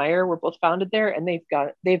Amway and Meyer were both founded there, and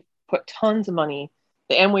they've put tons of money.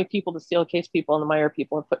 The Amway people, the Steelcase people, and the Meyer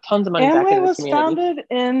people have put tons of money back into the community. Amway was founded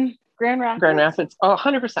in Grand Rapids? Grand Rapids. Oh,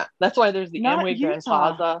 100%. That's why there's the Amway Grand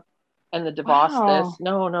Plaza and the DeVos.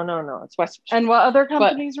 No. It's West. And what other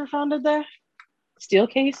companies were founded there?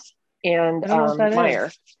 Steelcase and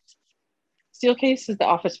Meyer. Steelcase is the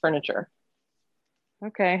office furniture.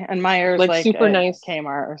 Okay. And Meyer's like super nice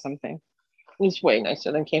Kmart or something. It's way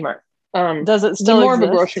nicer than Kmart. Does it still more exist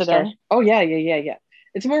of a grocery today? store? Oh yeah.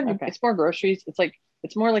 It's more groceries.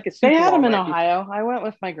 It's more like a super They had them Walmart. in Ohio. I went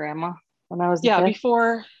with my grandma when I was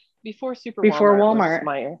before Walmart.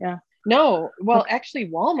 Meyer. Yeah. No, well, actually,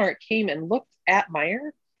 Walmart came and looked at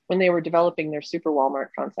Meyer when they were developing their super Walmart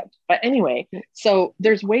concept. But anyway, so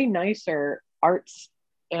there's way nicer arts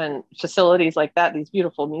and facilities like that, these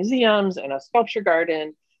beautiful museums and a sculpture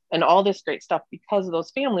garden and all this great stuff, because those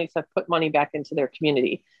families have put money back into their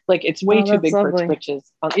community. Like, it's way too big for its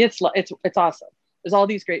britches. It's awesome. There's all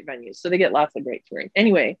these great venues, so they get lots of great touring.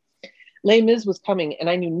 Anyway, Les Mis was coming, and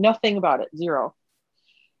I knew nothing about it, zero.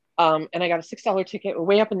 And I got a $6 ticket. We're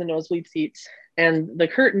way up in the nosebleed seats, and the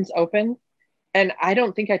curtains open, and I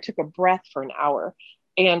don't think I took a breath for an hour.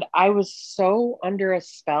 And I was so under a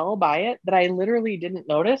spell by it that I literally didn't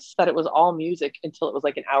notice that it was all music until it was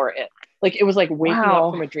like an hour in. Like, it was like waking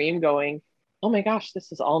up from a dream going, oh my gosh,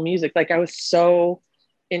 this is all music. Like, I was so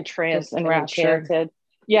entranced and enchanted.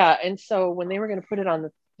 Yeah. And so when they were going to put it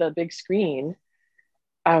on the big screen,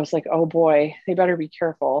 I was like, oh boy, they better be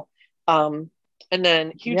careful. And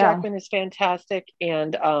then Hugh Jackman is fantastic.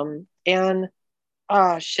 And Anne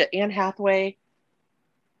Hathaway,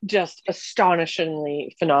 just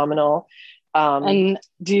astonishingly phenomenal. And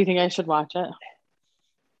do you think I should watch it?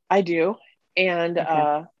 I do. And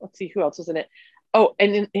let's see who else was in it. Oh,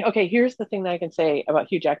 and here's the thing that I can say about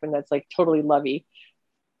Hugh Jackman that's like totally lovey.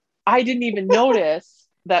 I didn't even notice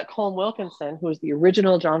that Colm Wilkinson, who was the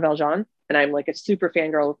original Jean Valjean and I'm like a super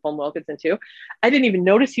fangirl of Colm Wilkinson too. I didn't even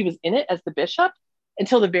notice he was in it as the bishop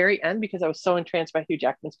until the very end because I was so entranced by Hugh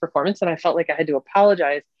Jackman's performance, and I felt like I had to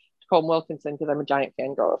apologize to Colm Wilkinson because I'm a giant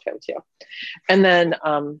fangirl of him too. And then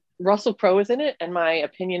Russell Crowe is in it, and my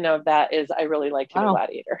opinion of that is I really liked him in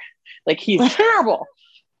Gladiator. Like, he's terrible.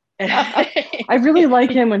 I really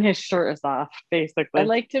like him when his shirt is off, basically. I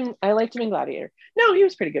liked him in Gladiator. No, he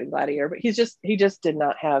was pretty good in Gladiator, but he just did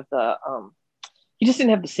not have the he just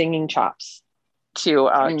didn't have the singing chops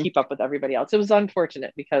to keep up with everybody else. It was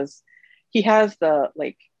unfortunate because he has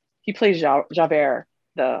he plays Javert,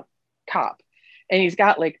 the cop, and he's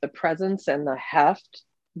got like the presence and the heft,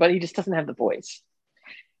 but he just doesn't have the voice.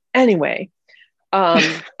 Anyway,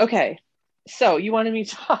 okay. So you wanted me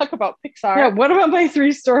to talk about Pixar? Yeah. What about my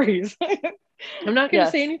 3 stories? I'm not going to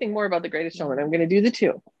say anything more about The Greatest Showman. I'm going to do the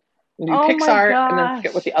 2. Do Pixar and then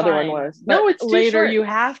forget what the other one was. But no, it's later. Short. You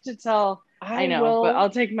have to tell. I know, but I'll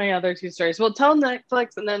take my other 2 stories. Well, tell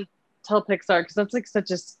Netflix and then tell Pixar, because that's like such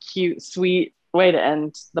a cute, sweet way to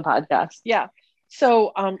end the podcast. Yeah.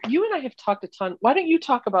 So you and I have talked a ton. Why don't you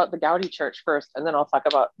talk about the Gowdy Church first, and then I'll talk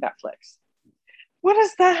about Netflix. What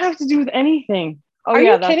does that have to do with anything? Oh, are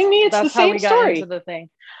you kidding me? It's the same story. Into the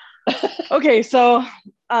thing. Okay, so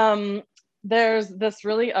there's this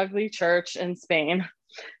really ugly church in Spain.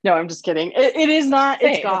 No, I'm just kidding. It is not.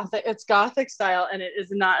 Same. It's Gothic. It's Gothic style, and it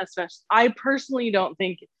is not especially. I personally don't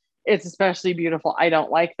think it's especially beautiful. I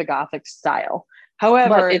don't like the Gothic style.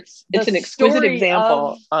 However, it's an exquisite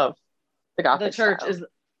example of the Gothic style. The church style.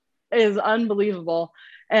 is unbelievable,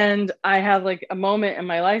 and I have like a moment in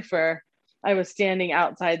my life where I was standing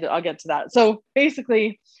outside. I'll get to that. So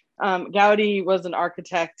basically, Gaudi was an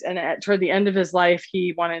architect, and toward the end of his life,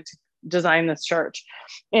 he wanted to design this church.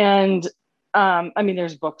 And I mean,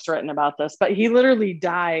 there's books written about this, but he literally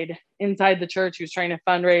died inside the church. He was trying to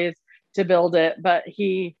fundraise to build it, but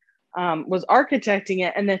he was architecting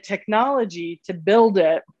it, and the technology to build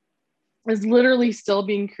it is literally still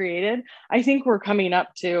being created. I think we're coming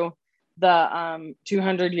up to the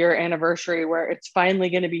 200-year anniversary where it's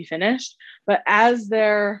finally going to be finished. But as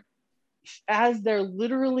they're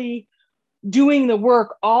literally doing the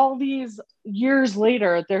work all these years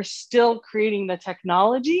later, they're still creating the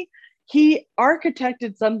technology. He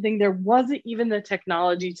architected something there wasn't even the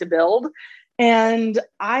technology to build. And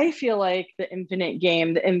I feel like the Infinite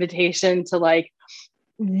Game, the invitation to like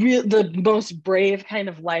the most brave kind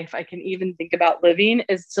of life I can even think about living,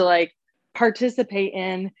 is to like participate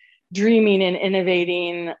in dreaming and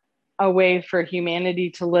innovating a way for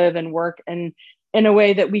humanity to live and work, and in a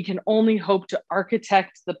way that we can only hope to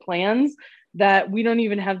architect the plans that we don't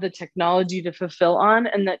even have the technology to fulfill on,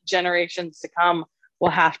 and that generations to come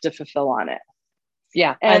will have to fulfill on it.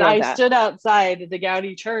 Yeah. And I stood outside the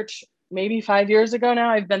Gaudi Church maybe 5 years ago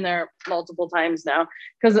now. I've been there multiple times now,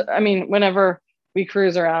 because I mean, whenever we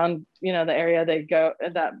cruise around, you know, the area, they go,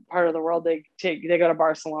 that part of the world, they go to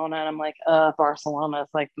Barcelona, and I'm like, Barcelona.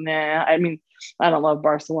 It's like, nah. I mean, I don't love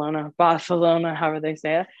Barcelona, however they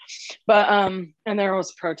say it. But and they're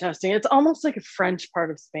always protesting. It's almost like a French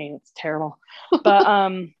part of Spain. It's terrible. But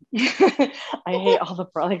I hate all the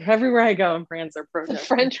like everywhere I go in France, they're protesting. The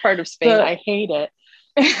French part of Spain, I hate it.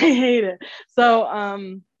 I hate it.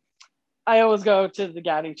 So I always go to the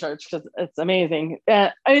Gaudi Church because it's amazing.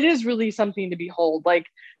 It is really something to behold. Like,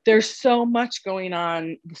 there's so much going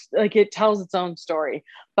on. Like, it tells its own story.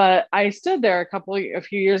 But I stood there a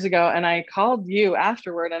few years ago, and I called you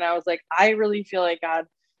afterward, and I was like, I really feel like God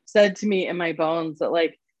said to me in my bones that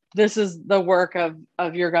like, this is the work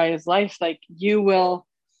of your guys' life. Like, you will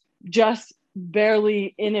just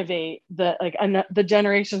barely innovate the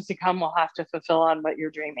generations to come will have to fulfill on what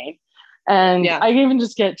you're dreaming. And yeah. I even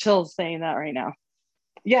just get chills saying that right now.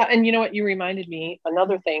 Yeah. And you know what? You reminded me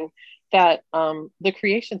another thing, that the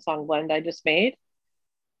creation song blend I just made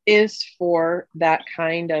is for that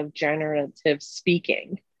kind of generative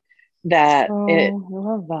speaking. I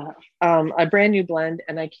love that. A brand new blend,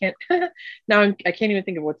 and I can't I can't even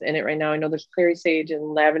think of what's in it right now. I know there's clary sage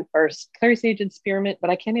and lavender, or clary sage and spearmint,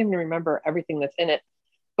 but I can't even remember everything that's in it.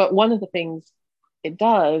 But one of the things it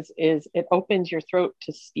does is it opens your throat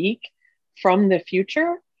to speak from the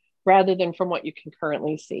future rather than from what you can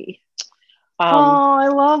currently see. I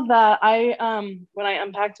love that. When I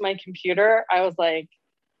unpacked my computer, I was like,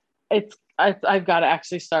 I've got to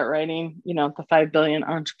actually start writing, you know, the 5 billion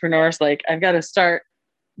entrepreneurs. Like, I've got to start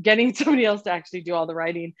getting somebody else to actually do all the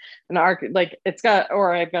writing and I've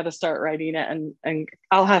got to start writing it, and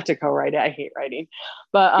I'll have to co-write it. I hate writing,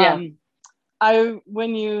 but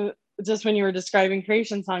when you were describing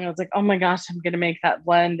creation song, I was like, oh my gosh, I'm going to make that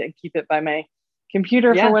blend and keep it by my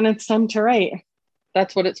computer for when it's time to write.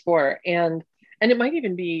 That's what it's for. And and it might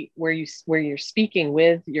even be where you're speaking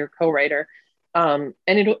with your co-writer. And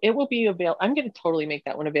it will be available. I'm going to totally make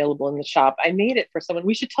that one available in the shop. I made it for someone.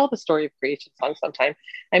 We should tell the story of Creation Song sometime.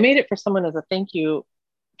 I made it for someone as a thank you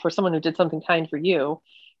for someone who did something kind for you.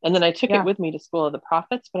 And then I took it with me to School of the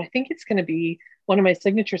Prophets, but I think it's going to be one of my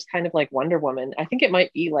signatures, kind of like Wonder Woman. I think it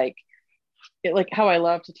might be like how I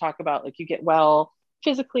love to talk about, like, you get well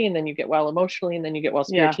physically and then you get well emotionally and then you get well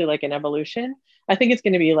spiritually, like an evolution. I think it's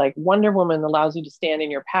going to be like Wonder Woman allows you to stand in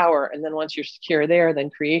your power. And then once you're secure there, then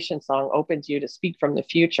Creation Song opens you to speak from the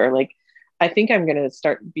future. Like, I think I'm going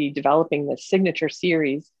to be developing this signature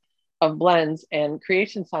series of blends, and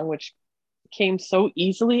Creation Song, which came so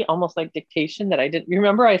easily, almost like dictation, that I didn't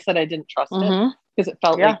remember. I said I didn't trust it because it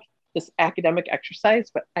felt like this academic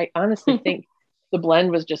exercise, but I honestly think the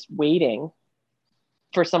blend was just waiting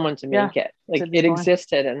for someone to make it. Like, it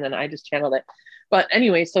existed and then I just channeled it. But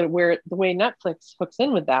anyway, so the way Netflix hooks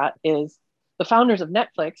in with that is the founders of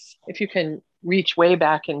Netflix, if you can reach way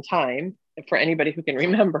back in time, for anybody who can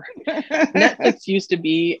remember, Netflix used to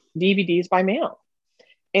be DVDs by mail.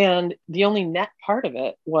 And the only net part of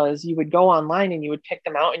it was you would go online and you would pick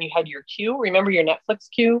them out and you had your queue. Remember your Netflix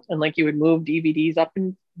queue? And like you would move DVDs up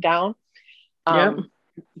and down.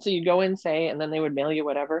 So you'd go in, say, and then they would mail you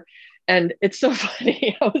whatever. And it's so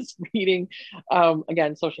funny. I was reading,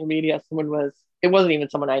 again, social media. It wasn't even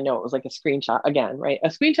someone I know. It was like a screenshot again, right? A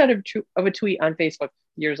screenshot of a tweet on Facebook,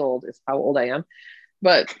 years old is how old I am.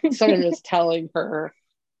 But someone was telling her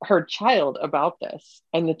child about this,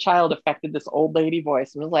 and the child affected this old lady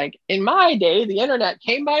voice and was like, in my day, the internet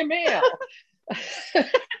came by mail.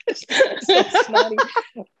 So snotty.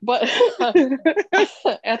 But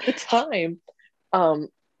at the time,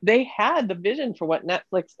 they had the vision for what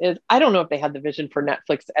Netflix is. I don't know if they had the vision for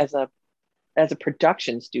Netflix as a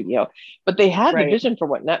production studio, but they had the vision for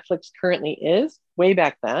what Netflix currently is way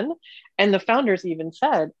back then. And the founders even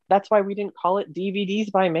said, that's why we didn't call it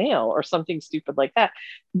DVDs by mail or something stupid like that.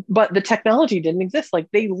 But the technology didn't exist. Like,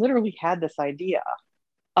 they literally had this idea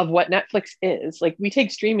of what Netflix is. Like, we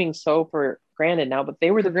take streaming so for granted now, but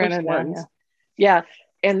they were the first ones. Yeah.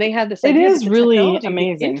 And they had this idea. It is really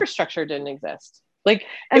amazing. The infrastructure didn't exist. Like,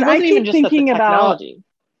 and I keep thinking about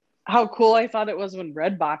how cool I thought it was when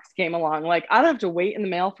Redbox came along. Like, I don't have to wait in the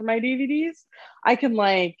mail for my DVDs. I can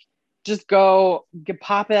like just go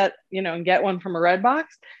pop it, and get one from a Redbox.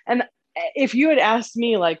 And if you had asked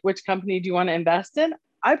me like, which company do you want to invest in?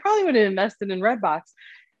 I probably would have invested in Redbox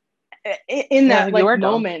in that like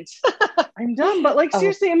moment. I'm dumb, but like,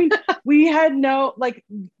 seriously, I mean, we had no, like,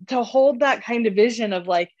 to hold that kind of vision of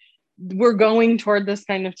like, we're going toward this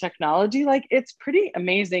kind of technology. Like, it's pretty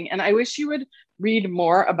amazing. And I wish you would read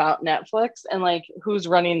more about Netflix and like who's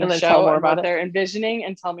running the show and what they're envisioning,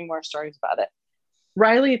 and tell me more stories about it.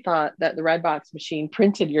 Riley thought that the Redbox machine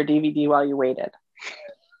printed your DVD while you waited.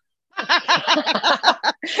 Oh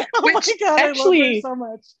my God, actually, I love her so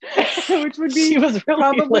much. Which would be really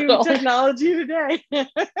probably technology today.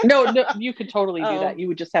 No, you could totally do that. You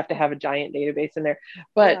would just have to have a giant database in there.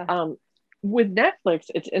 But with Netflix,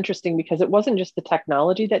 it's interesting because it wasn't just the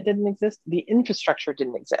technology that didn't exist, the infrastructure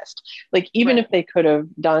didn't exist. Like, even if they could have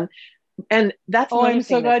done, and that's I'm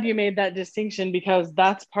so glad you made that distinction, because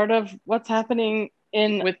that's part of what's happening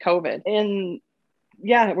with COVID.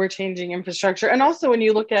 We're changing infrastructure. And also when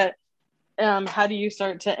you look at how do you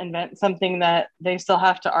start to invent something that they still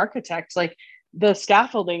have to architect, like the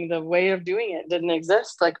scaffolding, the way of doing it didn't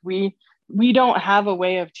exist. Like, we don't have a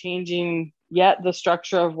way of changing yet the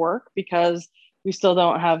structure of work, because we still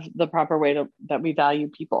don't have the proper way that we value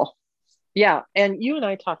people. Yeah. And you and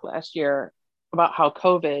I talked last year about how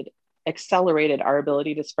COVID accelerated our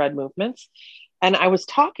ability to spread movements. And I was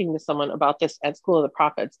talking to someone about this at School of the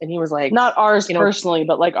Prophets, and he was like, not ours personally,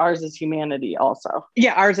 but like ours as humanity also.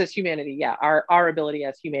 Yeah. Ours as humanity. Yeah. Our ability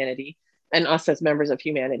as humanity, and us as members of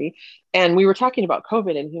humanity. And we were talking about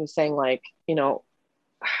COVID, and he was saying like,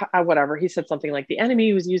 whatever, he said something like the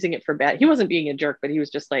enemy was using it for bad. He wasn't being a jerk, but he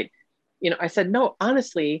was just like, I said, no,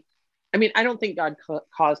 honestly, I mean, I don't think God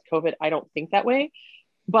caused COVID. I don't think that way.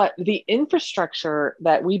 But the infrastructure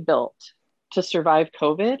that we built to survive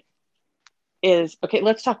COVID is okay.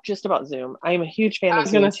 Let's talk just about Zoom. I am a huge fan of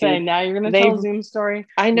Zoom. I was going to say, now you're going to tell a Zoom story.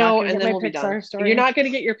 I know, and then we'll be done. Story. You're not going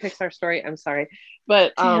to get your Pixar story. I'm sorry,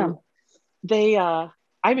 but I'm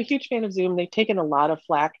a huge fan of Zoom. They've taken a lot of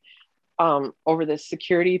flack over this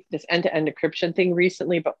security, this end-to-end encryption thing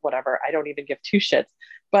recently, but whatever, I don't even give two shits.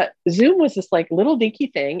 But Zoom was this like little dinky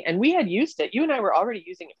thing, and we had used it. You and I were already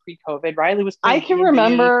using it pre-COVID. Riley was I can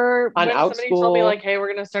remember on when somebody told me like, hey,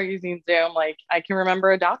 we're going to start using Zoom. Like, I can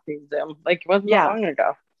remember adopting Zoom. Like, it wasn't that long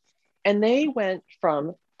ago. And they went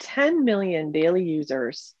from 10 million daily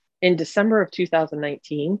users in December of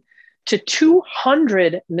 2019 to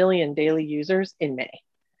 200 million daily users in May.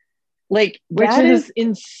 Like, that is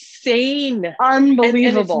insane.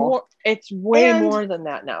 Unbelievable. And it's way more than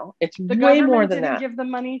that now. It's way more than that. Didn't give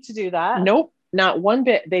them money to do that. Nope, not one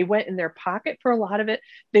bit. They went in their pocket for a lot of it.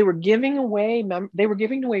 They were giving away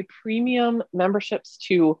premium memberships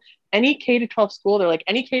to any K-12 school. They're like,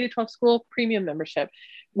 any K-12 school premium membership.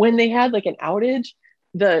 When they had like an outage,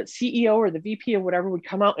 the CEO or the VP or whatever would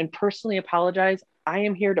come out and personally apologize. I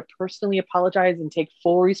am here to personally apologize and take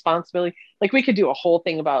full responsibility. Like, we could do a whole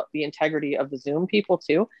thing about the integrity of the Zoom people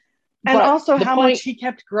too. And also how much he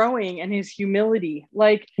kept growing and his humility.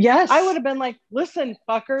 Like, yes, I would have been like, listen,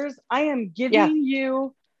 fuckers, I am giving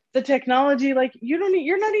you the technology. Like, you're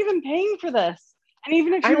not even paying for this. And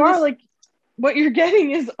even if you are, like, what you're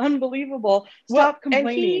getting is unbelievable. Stop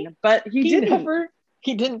complaining. But he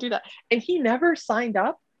didn't do that. And he never signed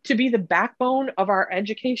up to be the backbone of our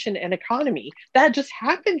education and economy. That just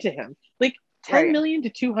happened to him. Like, 10 million to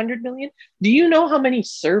 200 million. Do you know how many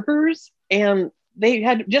servers, and they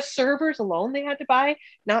had just servers alone they had to buy,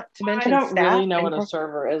 not to mention I don't staff really know what a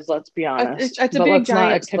server is, let's be honest. It's a big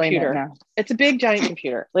giant computer. It's a big giant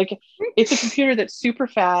computer. Like, it's a computer that's super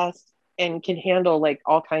fast and can handle like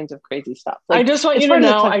all kinds of crazy stuff. Like, I just want you to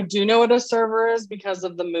know, I do know what a server is because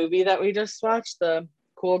of the movie that we just watched, the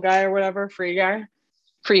Cool Guy or whatever, Free Guy.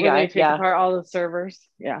 They take apart all the servers.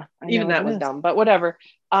 Yeah, even that was dumb, but whatever.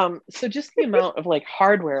 So just the amount of like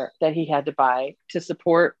hardware that he had to buy to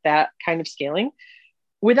support that kind of scaling,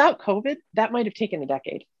 without COVID, that might have taken a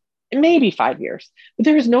decade, maybe 5 years. But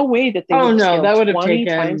there is no way that they that would have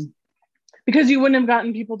taken times, because you wouldn't have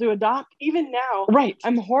gotten people to adopt. Even now, right?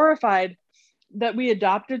 I'm horrified that we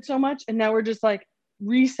adopted so much, and now we're just like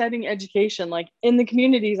resetting education. Like, in the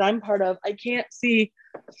communities I'm part of, I can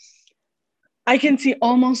see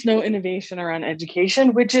almost no innovation around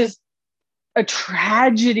education, which is a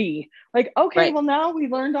tragedy. Like, okay, well, now we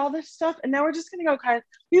learned all this stuff, and now we're just going to go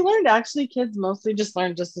we learned, actually, kids mostly just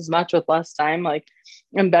learn just as much with less time, like,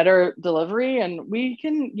 and better delivery. And we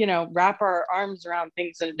can, wrap our arms around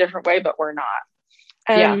things in a different way, but we're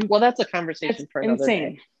not. Well, that's a conversation for another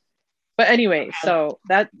day. But anyway, so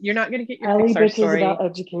that you're not going to get your Pixar story about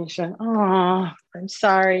education. Oh, I'm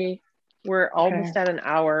sorry. We're almost at an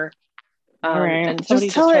hour. All right. And just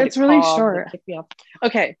tell it it's really short. Kick me off.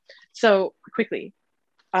 Okay, so quickly,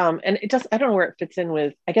 and it does. I don't know where it fits in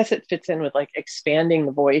with. I guess it fits in with like expanding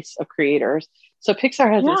the voice of creators. So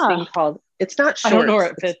Pixar has this thing called. It's not short. I don't know where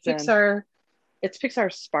it fits in. It's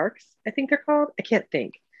Pixar Sparks, I think they're called. I can't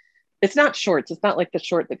think. It's not shorts. It's not like the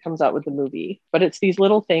short that comes out with the movie, but it's these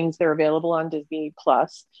little things. They're available on Disney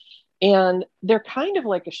Plus, and they're kind of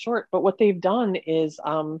like a short. But what they've done is,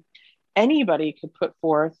 anybody could put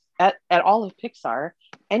forth at all of Pixar.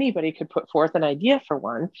 Anybody could put forth an idea for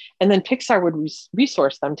one, and then Pixar would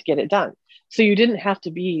resource them to get it done. So you didn't have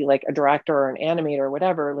to be like a director or an animator or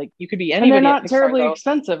whatever. Like, you could be anybody. And they're not terribly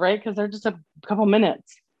expensive, right? Because they're just a couple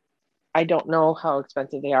minutes. I don't know how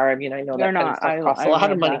expensive they are. I mean, I know that kind of stuff costs a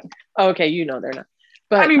lot of money. Okay, they're not.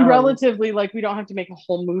 But I mean, relatively, like, we don't have to make a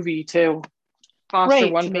whole movie to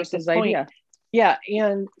foster one person's idea. Yeah,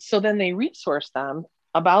 and so then they resource them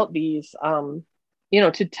about these,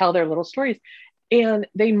 to tell their little stories. And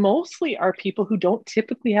they mostly are people who don't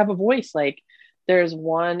typically have a voice. Like, there's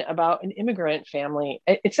one about an immigrant family.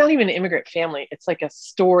 It's not even an immigrant family. It's like a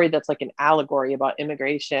story that's like an allegory about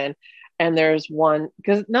immigration. And there's one,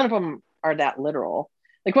 because none of them are that literal.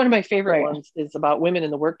 Like, one of my favorite ones is about women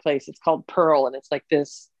in the workplace. It's called Pearl. And it's like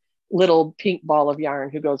this little pink ball of yarn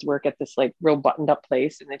who goes work at this like real buttoned up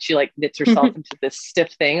place. And then she like knits herself into this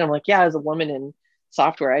stiff thing. I'm like, yeah, as a woman in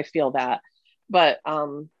software, I feel that. But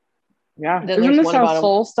isn't this how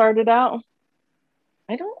Soul started out?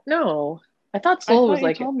 I don't know. I thought Soul was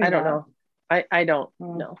like, I don't know. I don't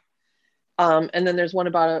know. And then there's one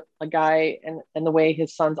about a guy and the way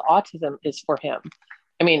his son's autism is for him.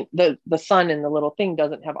 I mean, the son in the little thing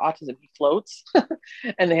doesn't have autism. He floats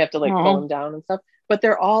and they have to like pull him down and stuff. But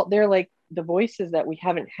they're like the voices that we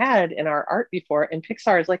haven't had in our art before. And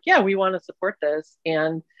Pixar is like, yeah, we want to support this.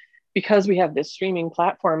 And because we have this streaming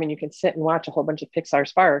platform and you can sit and watch a whole bunch of Pixar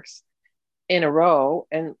Sparks in a row,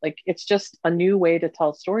 and like, it's just a new way to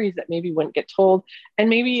tell stories that maybe wouldn't get told. And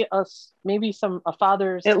maybe a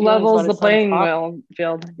father's, it levels the playing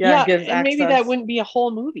field. Yeah, gives and access. Maybe that wouldn't be a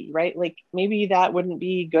whole movie, right? Like, maybe that wouldn't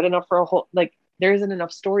be good enough for a whole, like, there isn't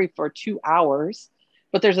enough story for 2 hours,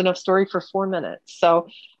 but there's enough story for 4 minutes. So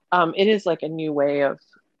it is like a new way of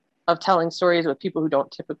telling stories with people who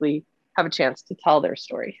don't typically have a chance to tell their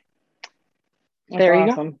story. There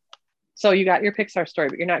you go. So you got your Pixar story,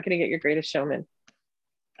 but you're not going to get your Greatest Showman.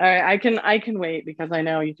 All right, I can wait because I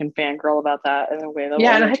know you can fangirl about that in a way that Yeah,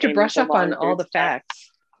 will and I have to entertain brush me up for long on all the periods of time.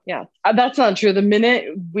 facts. Yeah. That's not true. The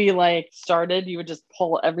minute we like started, you would just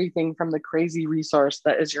pull everything from the crazy resource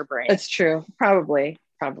that is your brain. That's true. Probably.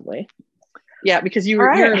 Yeah, because All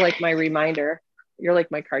right. you're like my reminder. You're like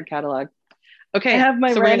my card catalog. Okay. I have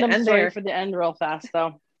my so we're gonna random end story there. for the end real fast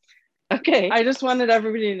though. Okay. I just wanted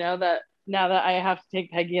everybody to know that now that I have to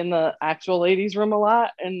take Peggy in the actual ladies' room a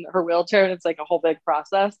lot in her wheelchair, and it's like a whole big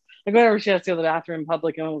process. Like whenever she has to go to the bathroom in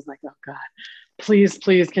public, and I was like, oh God, please,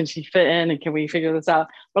 can she fit in and can we figure this out?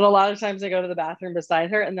 But a lot of times I go to the bathroom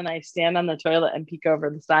beside her and then I stand on the toilet and peek over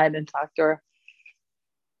the side and talk to her.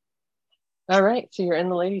 All right. So you're in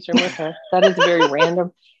the ladies' room with her. That is very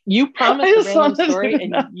random. You promised a random story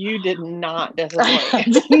and you did not disappoint. I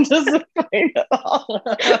didn't disappoint at all.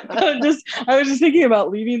 I was just thinking about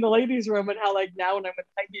leaving the ladies' room and how like now when I'm with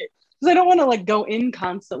Peggy, because I don't want to like go in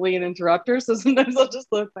constantly and interrupt her. So sometimes I'll just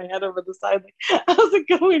lift my head over the side. Like, how's it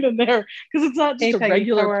going in there? Because it's not just a Peggy,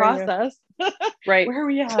 regular process. Right. Where are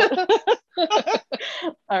we at?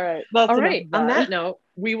 All right. That's all right. On that note,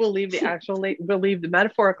 we will leave we'll leave the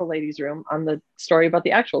metaphorical ladies' room on the story about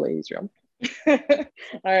the actual ladies' room. All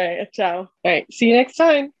right. Ciao. All right. See you next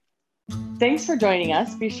time. Thanks for joining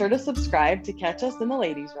us. Be sure to subscribe to catch us in the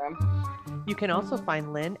ladies' room. You can also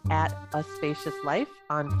find Lynn at A Spacious Life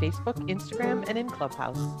on Facebook, Instagram, and in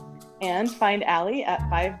Clubhouse. And find Allie at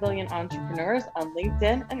 5 Billion Entrepreneurs on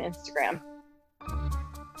LinkedIn and Instagram.